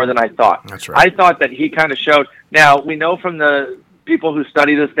platooned more than I thought. That's right. I thought that he kind of showed. Now, we know from the people who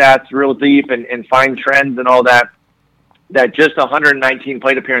study the stats real deep and find trends and all that just 119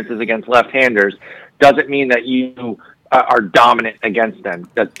 plate appearances against left-handers doesn't mean that you are dominant against them.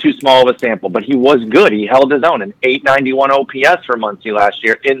 That's too small of a sample. But he was good. He held his own. An .891 OPS for Muncy last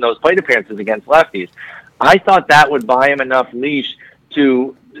year in those plate appearances against lefties. I thought that would buy him enough leash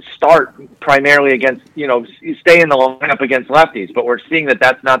to start primarily against, stay in the lineup against lefties. But we're seeing that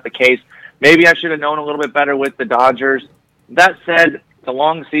that's not the case. Maybe I should have known a little bit better with the Dodgers. That said, it's a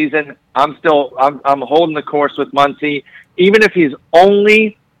long season. I'm holding the course with Muncy. Even if he's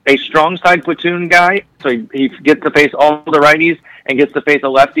only a strong side platoon guy, so he gets to face all the righties and gets to face a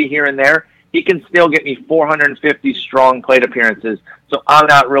lefty here and there, he can still get me 450 strong plate appearances. So I'm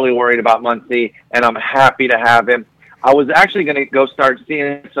not really worried about Muncy, and I'm happy to have him. I was actually going to go start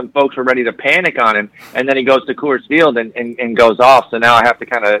seeing some folks were ready to panic on him, and then he goes to Coors Field and goes off. So now I have to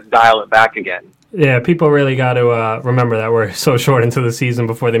kind of dial it back again. Yeah, people really got to remember that we're so short into the season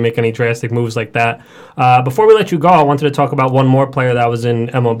before they make any drastic moves like that. Before we let you go, I wanted to talk about one more player that was in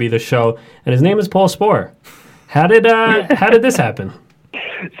MLB The Show, and his name is Paul Sporer. How did this happen?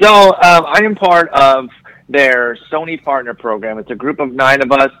 So I am part of their Sony Partner Program. It's a group of 9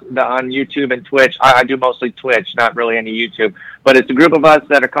 of us on YouTube and Twitch. I do mostly Twitch, not really any YouTube. But it's a group of us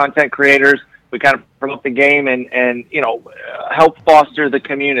that are content creators. We kind of promote the game and help foster the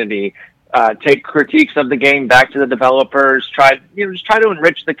community. Take critiques of the game back to the developers, just try to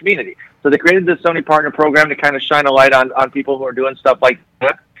enrich the community. So they created the Sony Partner Program to kind of shine a light on people who are doing stuff like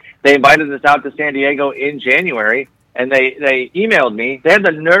that. They invited us out to San Diego in January, and they emailed me. They had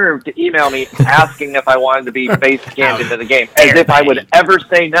the nerve to email me asking if I wanted to be face scanned into the game, as if I would ever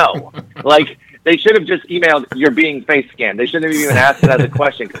say no. Like, they should have just emailed, "You're being face scanned." They shouldn't have even asked it as a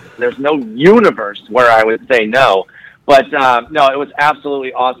question, because there's no universe where I would say no. But, no, it was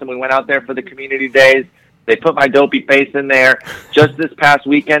absolutely awesome. We went out there for the community days. They put my dopey face in there. Just this past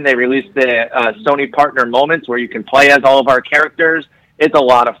weekend, they released the Sony Partner Moments, where you can play as all of our characters. It's a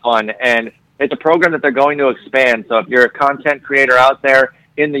lot of fun, and it's a program that they're going to expand. So if you're a content creator out there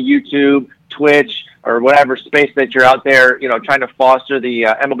in the YouTube, Twitch, or whatever space that you're out there, trying to foster the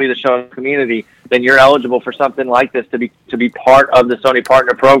MLB The Show community, then you're eligible for something like this to be part of the Sony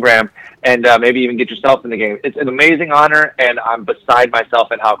Partner Program, and maybe even get yourself in the game. It's an amazing honor, and I'm beside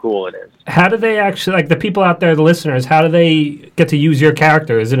myself at how cool it is. How do they actually, like the people out there, the listeners, how do they get to use your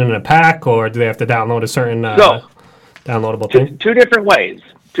character? Is it in a pack, or do they have to download a certain downloadable thing? Two different ways.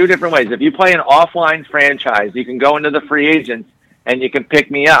 If you play an offline franchise, you can go into the free agents and you can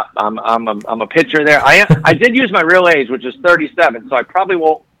pick me up. I'm a pitcher there. I did use my real age, which is 37, so I probably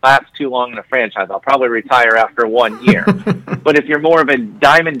won't last too long in a franchise. I'll probably retire after 1 year. But if you're more of a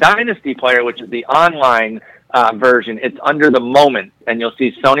Diamond Dynasty player, which is the online version, it's under the moment, and you'll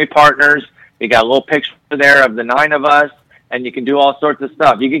see Sony Partners. You got a little picture there of the 9 of us, and you can do all sorts of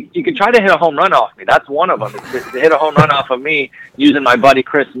stuff. You can try to hit a home run off me. That's one of them. To hit a home run off of me using my buddy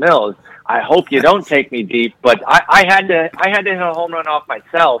Chris Mills. I hope you don't take me deep, but I had to hit a home run off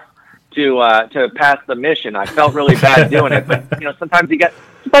myself to pass the mission. I felt really bad doing it, but sometimes you got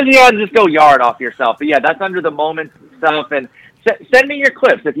to just go yard off yourself. But yeah, that's under the moment stuff. And send me your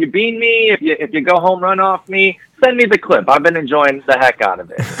clips. If you bean me, if you go home run off me, send me the clip. I've been enjoying the heck out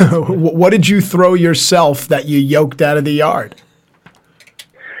of it. What did you throw yourself that you yoked out of the yard?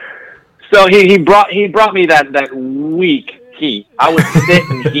 So he brought me that weak heat. I was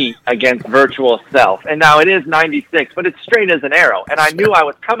sitting heat against Virtual Self. And now it is 96, but it's straight as an arrow. And I knew I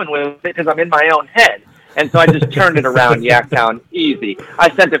was coming with it because I'm in my own head. And so I just turned it around Yaktown easy.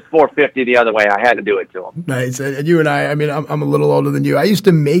 I sent it 450 the other way. I had to do it to him. Nice. And you and I mean, I'm a little older than you. I used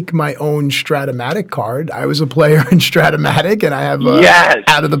to make my own Stratomatic card. I was a player in Stratomatic, and I have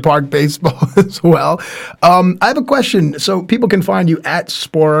Out of the Park Baseball as well. I have a question. So people can find you at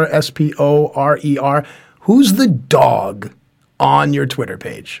Sporer, Sporer. Who's the dog on your Twitter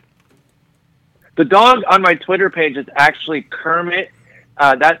page? The dog on my Twitter page is actually Kermit.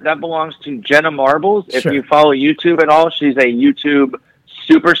 That belongs to Jenna Marbles. If Sure. you follow YouTube at all, she's a YouTube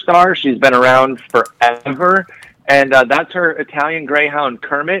superstar. She's been around forever. And that's her Italian Greyhound,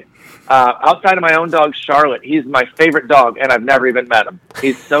 Kermit. Outside of my own dog, Charlotte, he's my favorite dog, and I've never even met him.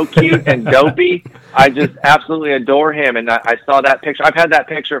 He's so cute and dopey. I just absolutely adore him, and I saw that picture. I've had that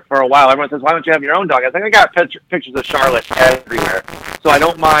picture for a while. Everyone says, why don't you have your own dog? I was like, I got pictures of Charlotte everywhere. So I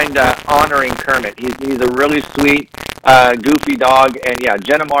don't mind honoring Kermit. He's a really sweet, goofy dog. And, yeah,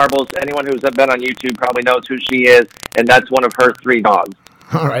 Jenna Marbles, anyone who's been on YouTube probably knows who she is, and that's one of her 3 dogs.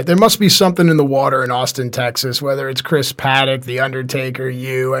 All right, there must be something in the water in Austin, Texas, whether it's Chris Paddock, The Undertaker,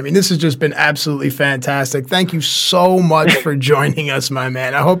 you. I mean, this has just been absolutely fantastic. Thank you so much for joining us, my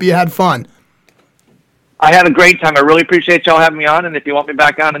man. I hope you had fun. I had a great time. I really appreciate y'all having me on, and if you want me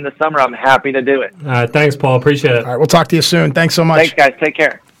back on in the summer, I'm happy to do it. Thanks, Paul. Appreciate it. All right, we'll talk to you soon. Thanks so much. Thanks, guys. Take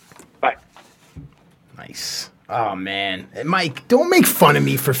care. Bye. Nice. Oh, man. And Mike, don't make fun of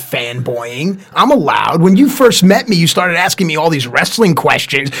me for fanboying. I'm allowed. When you first met me, you started asking me all these wrestling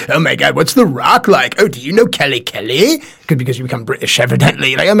questions. Oh, my God, what's The Rock like? Oh, do you know Kelly Kelly? Because you become British,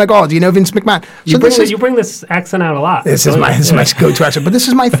 evidently. Like, oh, my God, do you know Vince McMahon? You bring this accent out a lot. This is my go-to accent. But this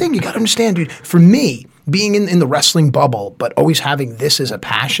is my thing. You got to understand, dude. For me, being in the wrestling bubble, but always having this as a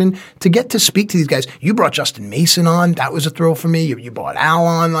passion, to get to speak to these guys. You brought Justin Mason on. That was a thrill for me. You brought Al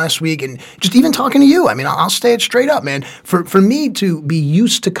on last week. And just even talking to you, I mean, I'll say it straight up, man. For me to be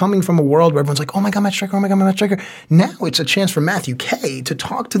used to coming from a world where everyone's like, oh, my God, Matt Striker, oh, my God, Matt Striker. Now it's a chance for Matthew K to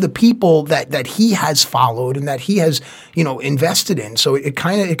talk to the people that he has followed and that he has, invested in. So it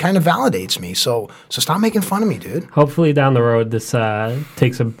kind of validates me. So stop making fun of me, dude. Hopefully down the road this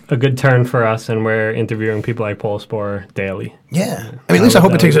takes a good turn for us, and we're interviewing people like Paul Sporer daily. Yeah. I mean, at least I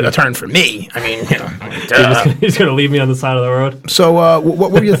hope it takes a turn for me. I mean, He's going to leave me on the side of the road. So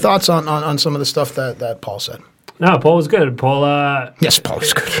what were your thoughts on some of the stuff that Paul said? No, Paul was good. Paul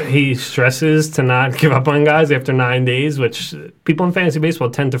was good. He stresses to not give up on guys after 9 days, which people in fantasy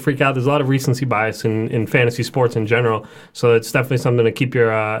baseball tend to freak out. There's a lot of recency bias in fantasy sports in general. So it's definitely something to keep your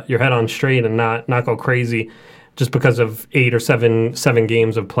head on straight and not go crazy just because of 8 or 7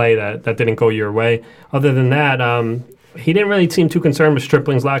 games of play that didn't go your way. Other than that, he didn't really seem too concerned with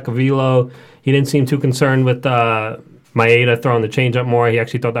Stripling's lack of velo. He didn't seem too concerned with Maeda throwing the changeup more. He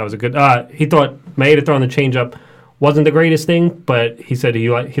actually thought that was a good. He thought Maeda throwing the changeup wasn't the greatest thing, but he said he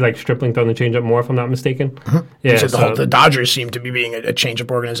liked Stripling throwing the changeup more, if I'm not mistaken. Mm-hmm. Yeah, he said the Dodgers seem to be being a changeup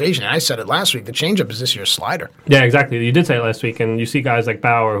organization. And I said it last week. The changeup is this year's slider. Yeah, exactly. You did say it last week, and you see guys like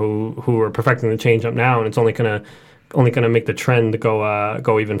Bauer who are perfecting the changeup now, and it's only gonna make the trend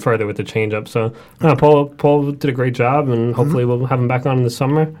go even further with the changeup. So Paul did a great job, and hopefully we'll have him back on in the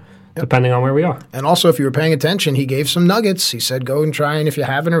summer. Yep. Depending on where we are. And also, if you were paying attention, he gave some nuggets. He said, go and try, and if you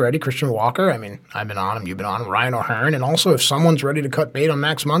haven't already, Christian Walker. I mean, I've been on him, you've been on him, Ryan O'Hearn. And also, if someone's ready to cut bait on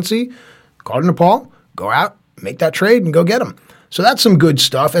Max Muncy, according to Paul, go out, make that trade, and go get him. So that's some good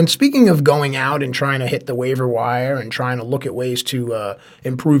stuff. And speaking of going out and trying to hit the waiver wire and trying to look at ways to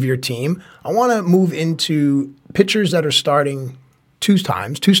improve your team, I want to move into pitchers that are starting 2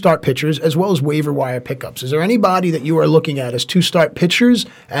 start pitchers, as well as waiver wire pickups. Is there anybody that you are looking at as 2 start pitchers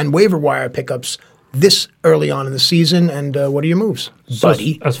and waiver wire pickups this early on in the season? And what are your moves,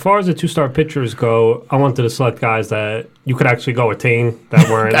 buddy? As far as the 2-start pitchers go, I wanted to select guys that you could actually go attain that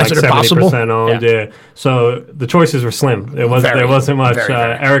weren't like 70% owned. Yeah. So the choices were slim. There wasn't much.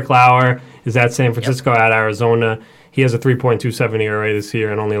 Eric Lauer is at San Francisco, at Arizona. He has a 3.27 ERA this year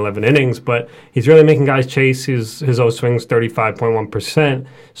and only 11 innings, but he's really making guys chase. His O swing's 35.1%.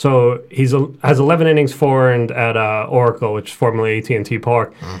 So has 11 innings forward at Oracle, which is formerly AT&T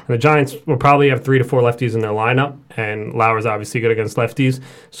Park. And the Giants will probably have 3 to 4 lefties in their lineup, and Lauer's obviously good against lefties.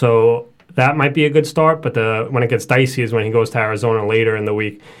 So that might be a good start, but when it gets dicey is when he goes to Arizona later in the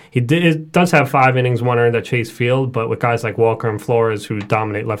week. He does have 5 innings, 1 earned at Chase Field, but with guys like Walker and Flores who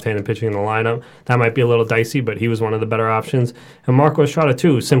dominate left-handed pitching in the lineup, that might be a little dicey, but he was one of the better options. And Marco Estrada,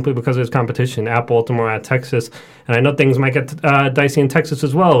 too, simply because of his competition at Baltimore, at Texas. And I know things might get dicey in Texas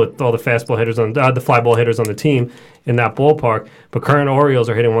as well with all the fastball hitters the fly ball hitters on the team in that ballpark. But current Orioles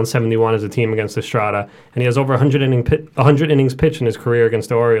are hitting 171 as a team against Estrada, and he has over 100 innings pitched in his career against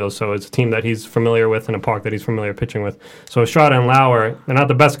the Orioles. So it's a team that he's familiar with and a park that he's familiar pitching with. So Estrada and Lauer, they're not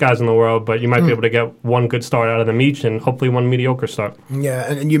the best guys in the world, but you might be able to get one good start out of them each and hopefully one mediocre start.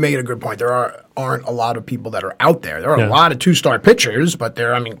 Yeah, and you make it a good point. There aren't a lot of people that are out there. There are a lot of 2-star pitchers, but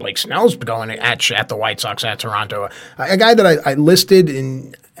Blake Snell's going at the White Sox, at Toronto. A guy that I listed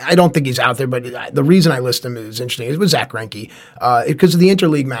in I don't think he's out there, but the reason I list him is interesting. It was Zach Greinke because of the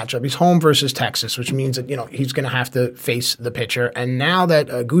interleague matchup. He's home versus Texas, which means that he's going to have to face the pitcher. And now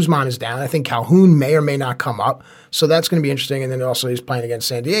that Guzman is down, I think Calhoun may or may not come up. So that's going to be interesting. And then also he's playing against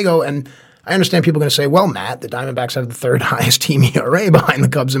San Diego. And I understand people are going to say, well, Matt, the Diamondbacks have the third highest team ERA behind the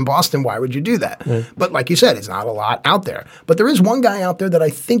Cubs in Boston. Why would you do that? But like you said, it's not a lot out there. But there is one guy out there that I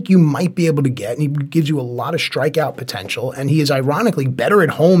think you might be able to get, and he gives you a lot of strikeout potential. And he is ironically better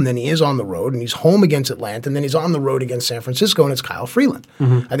at home than he is on the road. And he's home against Atlanta, and then he's on the road against San Francisco, and it's Kyle Freeland.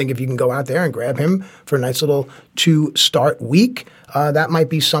 I think if you can go out there and grab him for a nice little 2-start week, that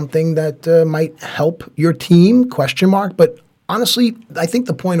might be something that might help your team, ? But honestly, I think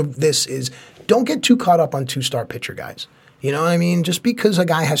the point of this is don't get too caught up on 2-star pitcher guys. You know what I mean? Just because a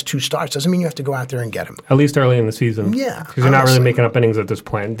guy has 2 starts doesn't mean you have to go out there and get him. At least early in the season. Yeah. Because you're not really making up innings at this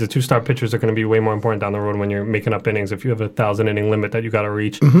point. The 2-star pitchers are going to be way more important down the road when you're making up innings if you have a 1,000-inning limit that you got to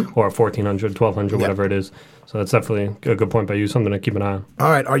reach or 1,400, 1,200, whatever it is. So that's definitely a good point by you, something to keep an eye on. All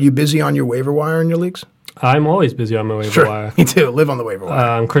right. Are you busy on your waiver wire in your leagues? I'm always busy on my waiver wire. Me too. Live on the waiver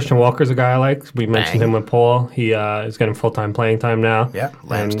wire. Christian Walker's a guy I like. We mentioned him with Paul. He is getting full-time playing time now. Yeah,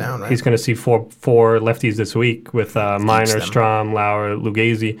 Lamb's down, right? He's going to see four lefties this week with Minor, Strom, Lauer,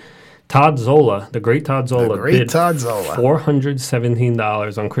 Lughese. Todd Zola, the great Todd Zola, bid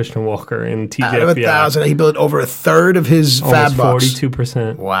 $417 on Christian Walker in TGFBI. Out of 1,000, he bid over a third of his fab bucks.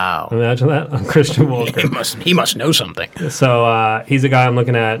 42%. Wow. Imagine that on Christian Walker. he must know something. So he's a guy I'm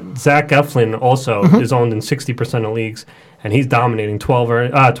looking at. Zach Eflin also is owned in 60% of leagues, and he's dominating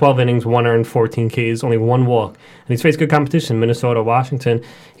 12 innings, 1 earned, 14 Ks, only 1 walk. And he's faced good competition, Minnesota, Washington.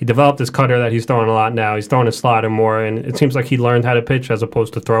 He developed this cutter that he's throwing a lot now. He's throwing a slider more, and it seems like he learned how to pitch as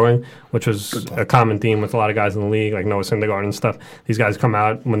opposed to throwing, which was a common theme with a lot of guys in the league, like Noah Syndergaard and stuff. These guys come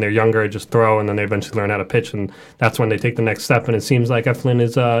out when they're younger, just throw, and then they eventually learn how to pitch, and that's when they take the next step. And it seems like Eflin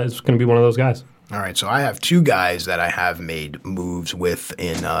is going to be one of those guys. All right, so I have 2 guys that I have made moves with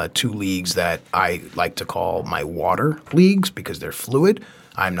in 2 leagues that I like to call my water leagues because they're fluid.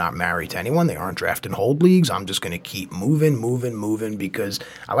 I'm not married to anyone. They aren't draft and hold leagues. I'm just going to keep moving because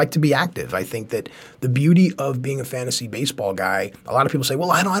I like to be active. I think that the beauty of being a fantasy baseball guy, a lot of people say,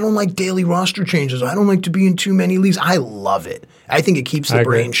 well, I don't like daily roster changes. I don't like to be in too many leagues. I love it. I think it keeps the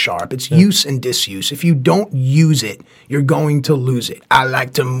brain sharp. It's use and disuse. If you don't use it, you're going to lose it. I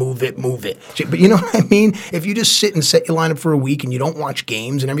like to move it. But you know what I mean? If you just sit and set your lineup for a week and you don't watch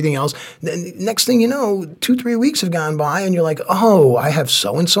games and everything else, then next thing you know, 2-3 weeks have gone by and you're like, oh, I have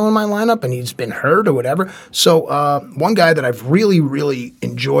so-and-so in my lineup and he's been hurt or whatever. So one guy that I've really, really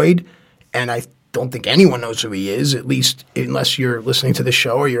enjoyed, and I don't think anyone knows who he is, at least unless you're listening to the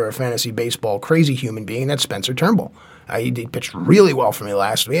show or you're a fantasy baseball crazy human being, that's Spencer Turnbull. He pitched really well for me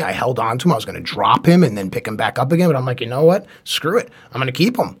last week. I held on to him. I was going to drop him and then pick him back up again. But I'm like, you know what? Screw it. I'm going to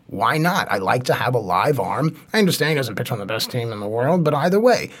keep him. Why not? I like to have a live arm. I understand he doesn't pitch on the best team in the world, but either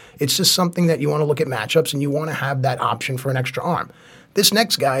way, it's just something that you want to look at matchups and you want to have that option for an extra arm. This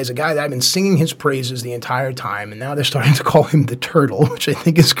next guy is a guy that I've been singing his praises the entire time, and now they're starting to call him the Turtle, which I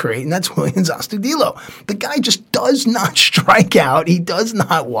think is great, and that's Willians Astudillo. The guy just does not strike out. He does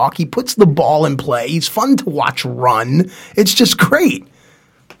not walk. He puts the ball in play. He's fun to watch run. It's just great.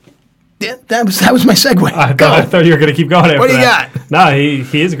 Yeah, that was my segue. I thought you were going to keep going after What do you that. got? No,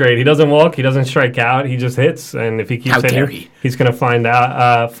 he is great. He doesn't walk. He doesn't strike out. He just hits, and if he keeps hitting, he's going to find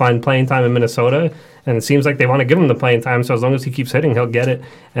playing time in Minnesota. And it seems like they want to give him the playing time, so as long as he keeps hitting, he'll get it.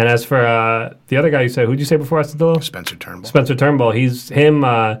 And as for the other guy you said, who'd you say before Astudillo? Spencer Turnbull. Spencer Turnbull. There's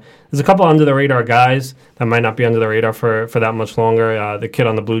a couple under-the-radar guys that might not be under the radar for that much longer. The kid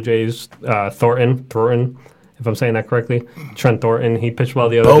on the Blue Jays, Thornton, if I'm saying that correctly. Trent Thornton. He pitched well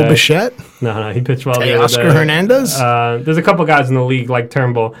the other day. Bo Bichette? No, he pitched well the other Oscar day. Hernandez? There's a couple guys in the league like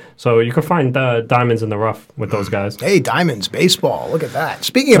Turnbull, so you can find diamonds in the rough with those guys. Hey, diamonds, baseball. Look at that.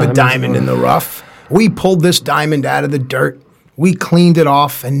 Speaking of a diamond in the rough, we pulled this diamond out of the dirt. We cleaned it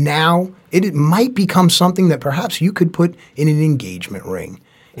off, and now it might become something that perhaps you could put in an engagement ring.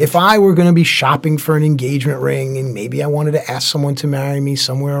 If I were going to be shopping for an engagement ring and maybe I wanted to ask someone to marry me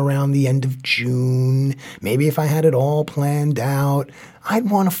somewhere around the end of June, maybe if I had it all planned out, I'd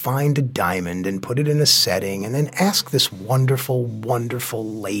want to find a diamond and put it in a setting and then ask this wonderful, wonderful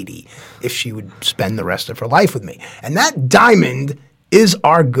lady if she would spend the rest of her life with me. And that diamond is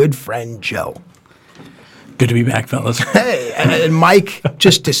our good friend Joe. Good to be back, fellas. Hey, and Mike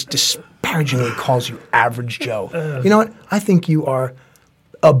just disparagingly calls you Average Joe. You know what? I think you are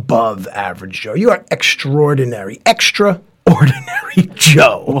above Average Joe. You are extraordinary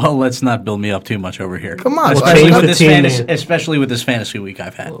Joe. Well, let's not build me up too much over here. Come on. Especially with this fantasy week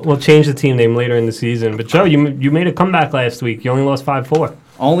I've had. We'll change the team name later in the season. But, Joe, you made a comeback last week. You only lost 5-4.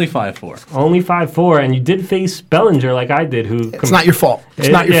 Only 5'4". Only 5'4", and you did face Bellinger like I did. It's not your fault. It's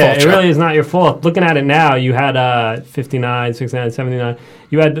not your fault, it Joe. really is not your fault. Looking at it now, you had 59, 69, 79.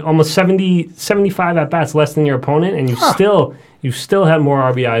 You had almost 70, 75 at-bats less than your opponent, and you still had more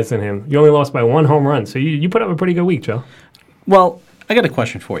RBIs than him. You only lost by 1 home run, so you put up a pretty good week, Joe. Well, I got a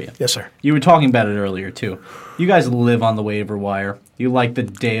question for you. Yes, sir. You were talking about it earlier too. You guys live on the waiver wire. You like the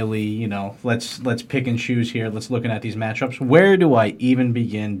daily, let's pick and choose here. Let's looking at these matchups. Where do I even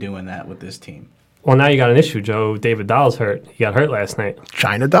begin doing that with this team? Well, now you got an issue, Joe. David Dahl's hurt. He got hurt last night.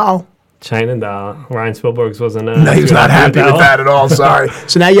 China doll. China Dahl. Ryan Spielberg's wasn't. No, he was not happy with that at all. Sorry.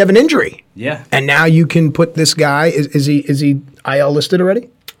 So now you have an injury. Yeah. And now you can put this guy. Is he IL listed already?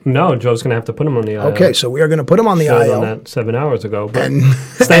 No, Joe's going to have to put him on the IL. Okay, so we are going to put him on the Showed IL. on that 7 hours ago. But And,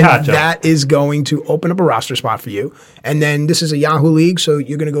 stay hot, Joe. that is going to open up a roster spot for you. And then this is a Yahoo League, so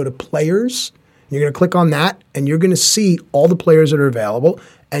you're going to go to players. You're going to click on that, and you're going to see all the players that are available.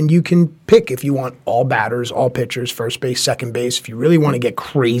 And you can pick if you want all batters, all pitchers, first base, second base. If you really want to get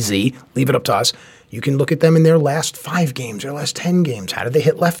crazy, leave it up to us. You can look at them in their last 5 games, their last 10 games. How did they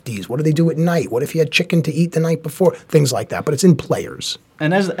hit lefties? What do they do at night? What if you had chicken to eat the night before? Things like that. But it's in players.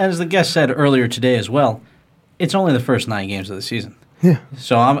 And as the guest said earlier today as well, it's only the first 9 games of the season. Yeah.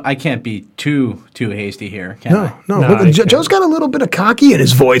 So I can't be too hasty here, can I? No. No, Look, I Joe's got a little bit of cocky in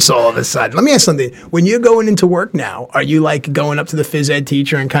his voice all of a sudden. Let me ask something. When you're going into work now, are you like going up to the phys ed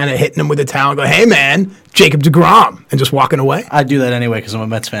teacher and kind of hitting him with a towel and go, "Hey, man, Jacob deGrom," and just walking away? I do that anyway because I'm a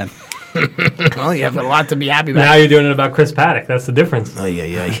Mets fan. Well, you have a lot to be happy about. Now you're doing it about Chris Paddock. That's the difference. All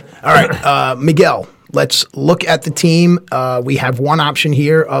right, Miguel, let's look at the team. We have one option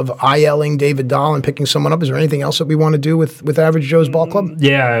here of ILing David Dahl and picking someone up. Is there anything else that we want to do with Average Joe's Ball Club?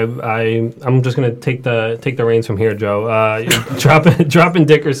 Yeah, I'm just gonna take the reins from here, Joe. Dropping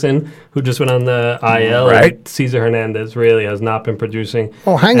Dickerson, who just went on the IL. Right. And Cesar Hernandez really has not been producing.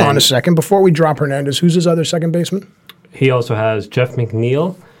 Oh, hang on And a second. Before we drop Hernandez, who's his other second baseman? He also has Jeff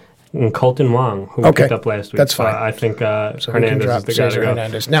McNeil and Colton Wong, who we Okay, picked up last week. that's So fine. I think So we can Hernandez drop is the guy to Cesar go.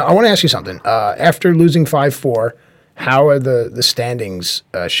 Hernandez. Now, I want to ask you something. After losing 5-4, how are the standings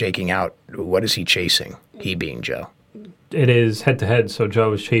shaking out? What is he chasing, he being Joe? It is head-to-head, so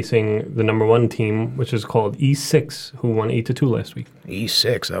Joe is chasing the number 1 team, which is called E6, who won 8-2 last week.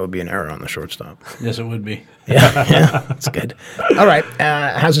 E6, that would be an error on the shortstop. Yes, it would be. Yeah, that's good. All right,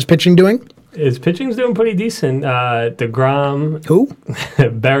 how's his pitching doing? His pitching's doing pretty decent. DeGrom, Who?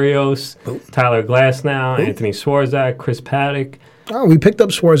 Barrios, Tyler Glasnow, Anthony Swarzak, Chris Paddock, Oh, we picked up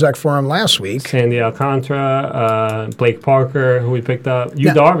Swarzak for him last week. Sandy Alcantara, Blake Parker, who we picked up.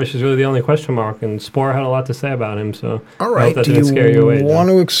 Yeah. Darvish is really the only question mark, and Spore had a lot to say about him. So All I right, hope that do didn't scare you away. you Joe. want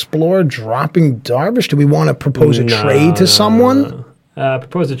to explore dropping Darvish? Do we want to propose a trade to someone?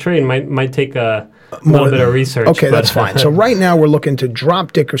 Propose a trade might take a More little bit than- of research. Okay, but- that's fine. So right now we're looking to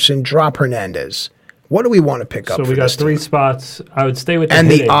drop Dickerson, drop Hernandez. What do we want to pick up? So for we got this 3 team? spots. I would stay with the and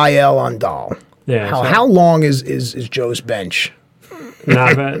the hitting. IL on Dahl. Yeah, so- How long is Joe's bench?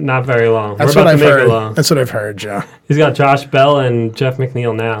 not very long. That's We're what about I've to make it heard. long. That's what I've heard, Joe. He's got Josh Bell and Jeff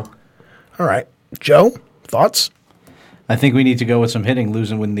McNeil now. All right, Joe, thoughts? I think we need to go with some hitting,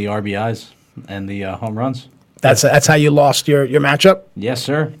 losing with the RBIs and the home runs. That's how you lost your matchup, Yes,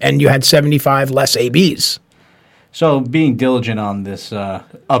 sir. and you had 75 less ABs. So being diligent on this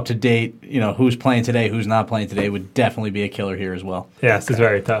up to date, who's playing today, who's not playing today, would definitely be a killer here as well. Yes, it's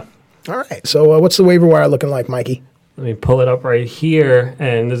very tough. All right. So what's the waiver wire looking like, Mikey? Let me pull it up right here.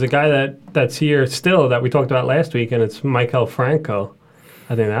 And there's a guy that's here still that we talked about last week, and it's Michael Franco.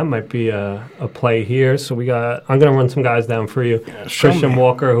 I think that might be a play here. So I'm going to run some guys down for you. Christian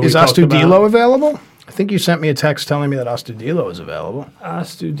Walker, who Is we talked Astudillo about. available? I think you sent me a text telling me that Astudillo is available.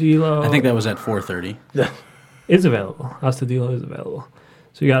 Astudillo I think that was at 4:30. is available. Astudillo is available.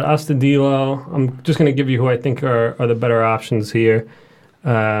 So you got Astudillo. I'm just going to give you who I think are the better options here.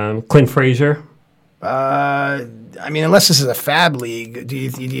 Clint Frazier. I mean, unless this is a fab league, do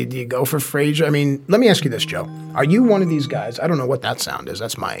you go for Frazier? I mean, let me ask you this, Joe. Are you one of these guys? I don't know what that sound is.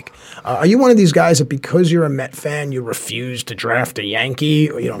 That's Mike. Are you one of these guys that because you're a Met fan, you refuse to draft a Yankee,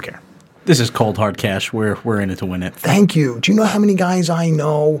 or you don't care? This is cold hard cash. We're in it to win it. Thank you. Do you know how many guys I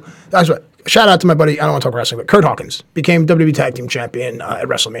know? That's what. Shout out to my buddy. I don't want to talk wrestling, but Kurt Hawkins became WWE Tag Team Champion at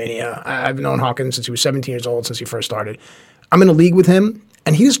WrestleMania. I've known Hawkins since he was 17 years old, since he first started. I'm in a league with him,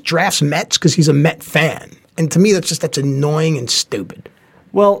 and he just drafts Mets because he's a Met fan. And to me, that's annoying and stupid.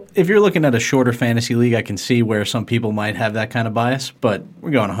 Well, if you're looking at a shorter fantasy league, I can see where some people might have that kind of bias, but we're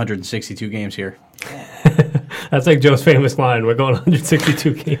going 162 games here. That's like Joe's famous line. We're going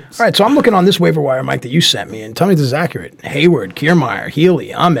 162 games. All right, so I'm looking on this waiver wire, Mike, that you sent me, and tell me if this is accurate. Hayward, Kiermaier,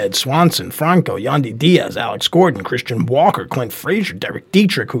 Healy, Ahmed, Swanson, Franco, Yandy Diaz, Alex Gordon, Christian Walker, Clint Frazier, Derek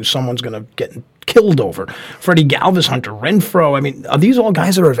Dietrich, who someone's going to get killed over, Freddie Galvis, Hunter Renfroe. I mean, are these all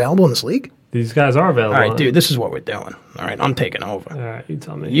guys that are available in this league? These guys are available. All right, dude, this is what we're doing. All right, I'm taking over. All right, you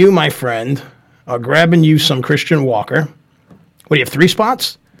tell me. You, my friend, are grabbing you some Christian Walker. What do you have, 3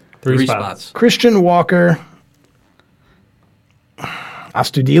 spots? Three spots. Christian Walker,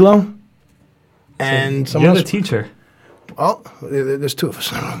 Astudillo, and someone You're the else. teacher. Oh, there's 2 of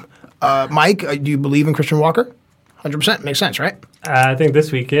us in the room. Mike, do you believe in Christian Walker? 100%. Makes sense, right? I think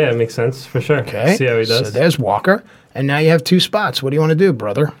this week, yeah, it makes sense for sure. Okay. See how he does. So there's Walker. And now you have 2 spots. What do you want to do,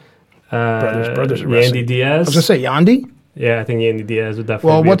 brother? Brothers are wrestling. Yandy Diaz. I was going to say Yandy. Yeah, I think Yandy Diaz would definitely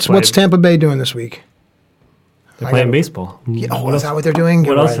Well, be what's Tampa Bay doing this week? They're playing baseball. Yeah, oh, is that what they're doing? What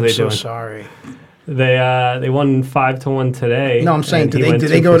You're else right, are they I'm so doing? sorry. They won 5-1 today. No, I'm saying, and do he went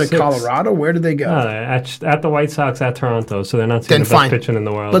they 2 go for to 6. Colorado? Where did they go? At the White Sox at Toronto, so they're not seeing Then the best fine. pitching in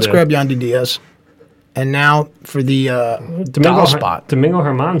the world. Let's yeah. grab Yandy Diaz. And now for the Doll spot. Domingo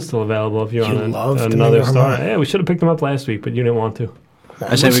Herman's still available if you want love another Domingo star. Germán. Yeah, we should have picked him up last week, but you didn't want to.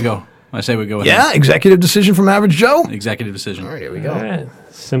 I say we go. With him. Yeah, executive decision from Average Joe. Executive decision. All right, here we go. All right.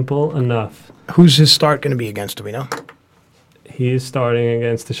 Simple enough. Who's his start going to be against? Do we know? He is starting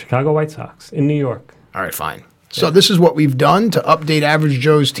against the Chicago White Sox in New York. All right, fine. So this is what we've done to update Average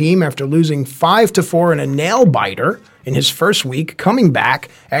Joe's team after losing 5-4 in a nail biter in his first week, coming back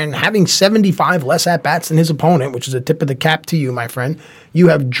and having 75 less at-bats than his opponent, which is a tip of the cap to you, my friend. You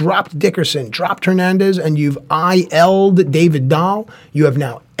have dropped Dickerson, dropped Hernandez, and you've IL'd David Dahl. You have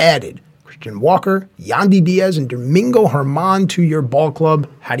now added Christian Walker, Yandy Diaz, and Domingo Germán to your ball club.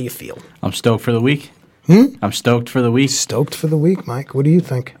 How do you feel? I'm stoked for the week. I'm stoked for the week. Stoked for the week, Mike. What do you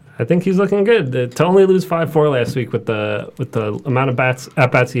think? I think he's looking good. To only lose 5-4 last week with the amount of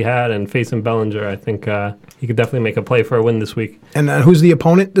at bats he had and facing Bellinger, I think he could definitely make a play for a win this week. And who's the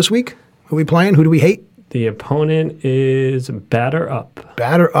opponent this week? Who are we playing? Who do we hate? The opponent is Batter Up.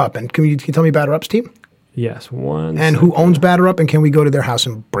 Batter Up. And can you tell me Batter Up's team? Yes, one. And who owns Batter Up? And can we go to their house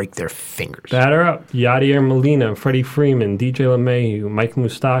and break their fingers? Batter Up, Yadier Molina, Freddie Freeman, DJ LeMahieu, Mike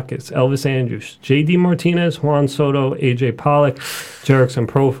Moustakas, Elvis Andrews, J.D. Martinez, Juan Soto, A.J. Pollock, Jerickson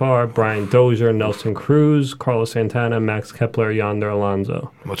Profar, Brian Dozier, Nelson Cruz, Carlos Santana, Max Kepler, Yonder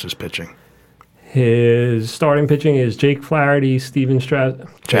Alonso. What's his pitching? His starting pitching is Jake Flaherty, Steven Strasburg.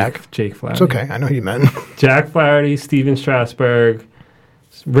 Jake Flaherty. It's okay. I know who you meant. Jack Flaherty, Steven Strasburg,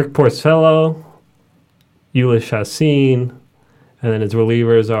 Rick Porcello, Ulyss Chassin, and then his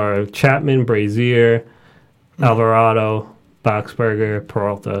relievers are Chapman, Brazier, Alvarado, Boxberger,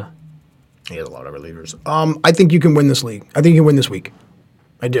 Peralta. He has a lot of relievers. I think you can win this league. I think you can win this week.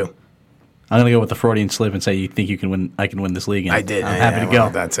 I do. I'm going to go with the Freudian slip and say you think you can win. I can win this league. And I did. I'm happy to go.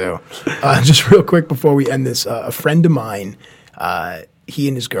 That too. Just real quick before we end this, a friend of mine, he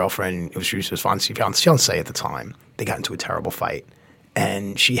and his girlfriend, she was his fiancée at the time, they got into a terrible fight.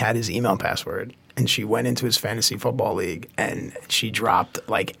 And she had his email password. And she went into his fantasy football league. And she dropped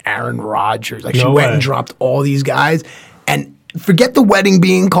like Aaron Rodgers. Like she went and dropped all these guys. And forget the wedding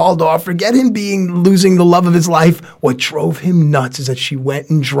being called off. Forget him losing the love of his life. What drove him nuts is that she went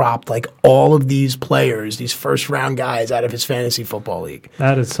and dropped like all of these players, these first round guys out of his fantasy football league.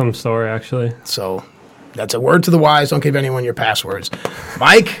 That is some story, actually. So that's a word to the wise. Don't give anyone your passwords.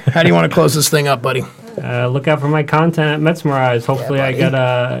 Mike, how do you want to close this thing up, buddy? Look out for my content at Metsmerize. Hopefully I get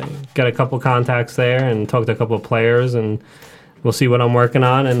a couple contacts there and talk to a couple of players, and we'll see what I'm working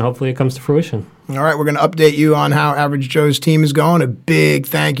on, and hopefully it comes to fruition. All right, we're going to update you on how Average Joe's team is going. A big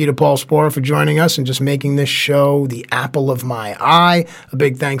thank you to Paul Sporer for joining us and just making this show the apple of my eye. A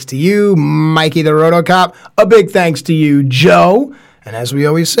big thanks to you, Mikey the RotoCop. A big thanks to you, Joe. And as we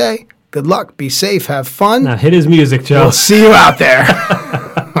always say, good luck, be safe, have fun. Now hit his music, Joe. We'll see you out there.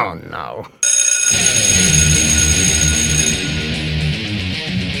 Oh, no.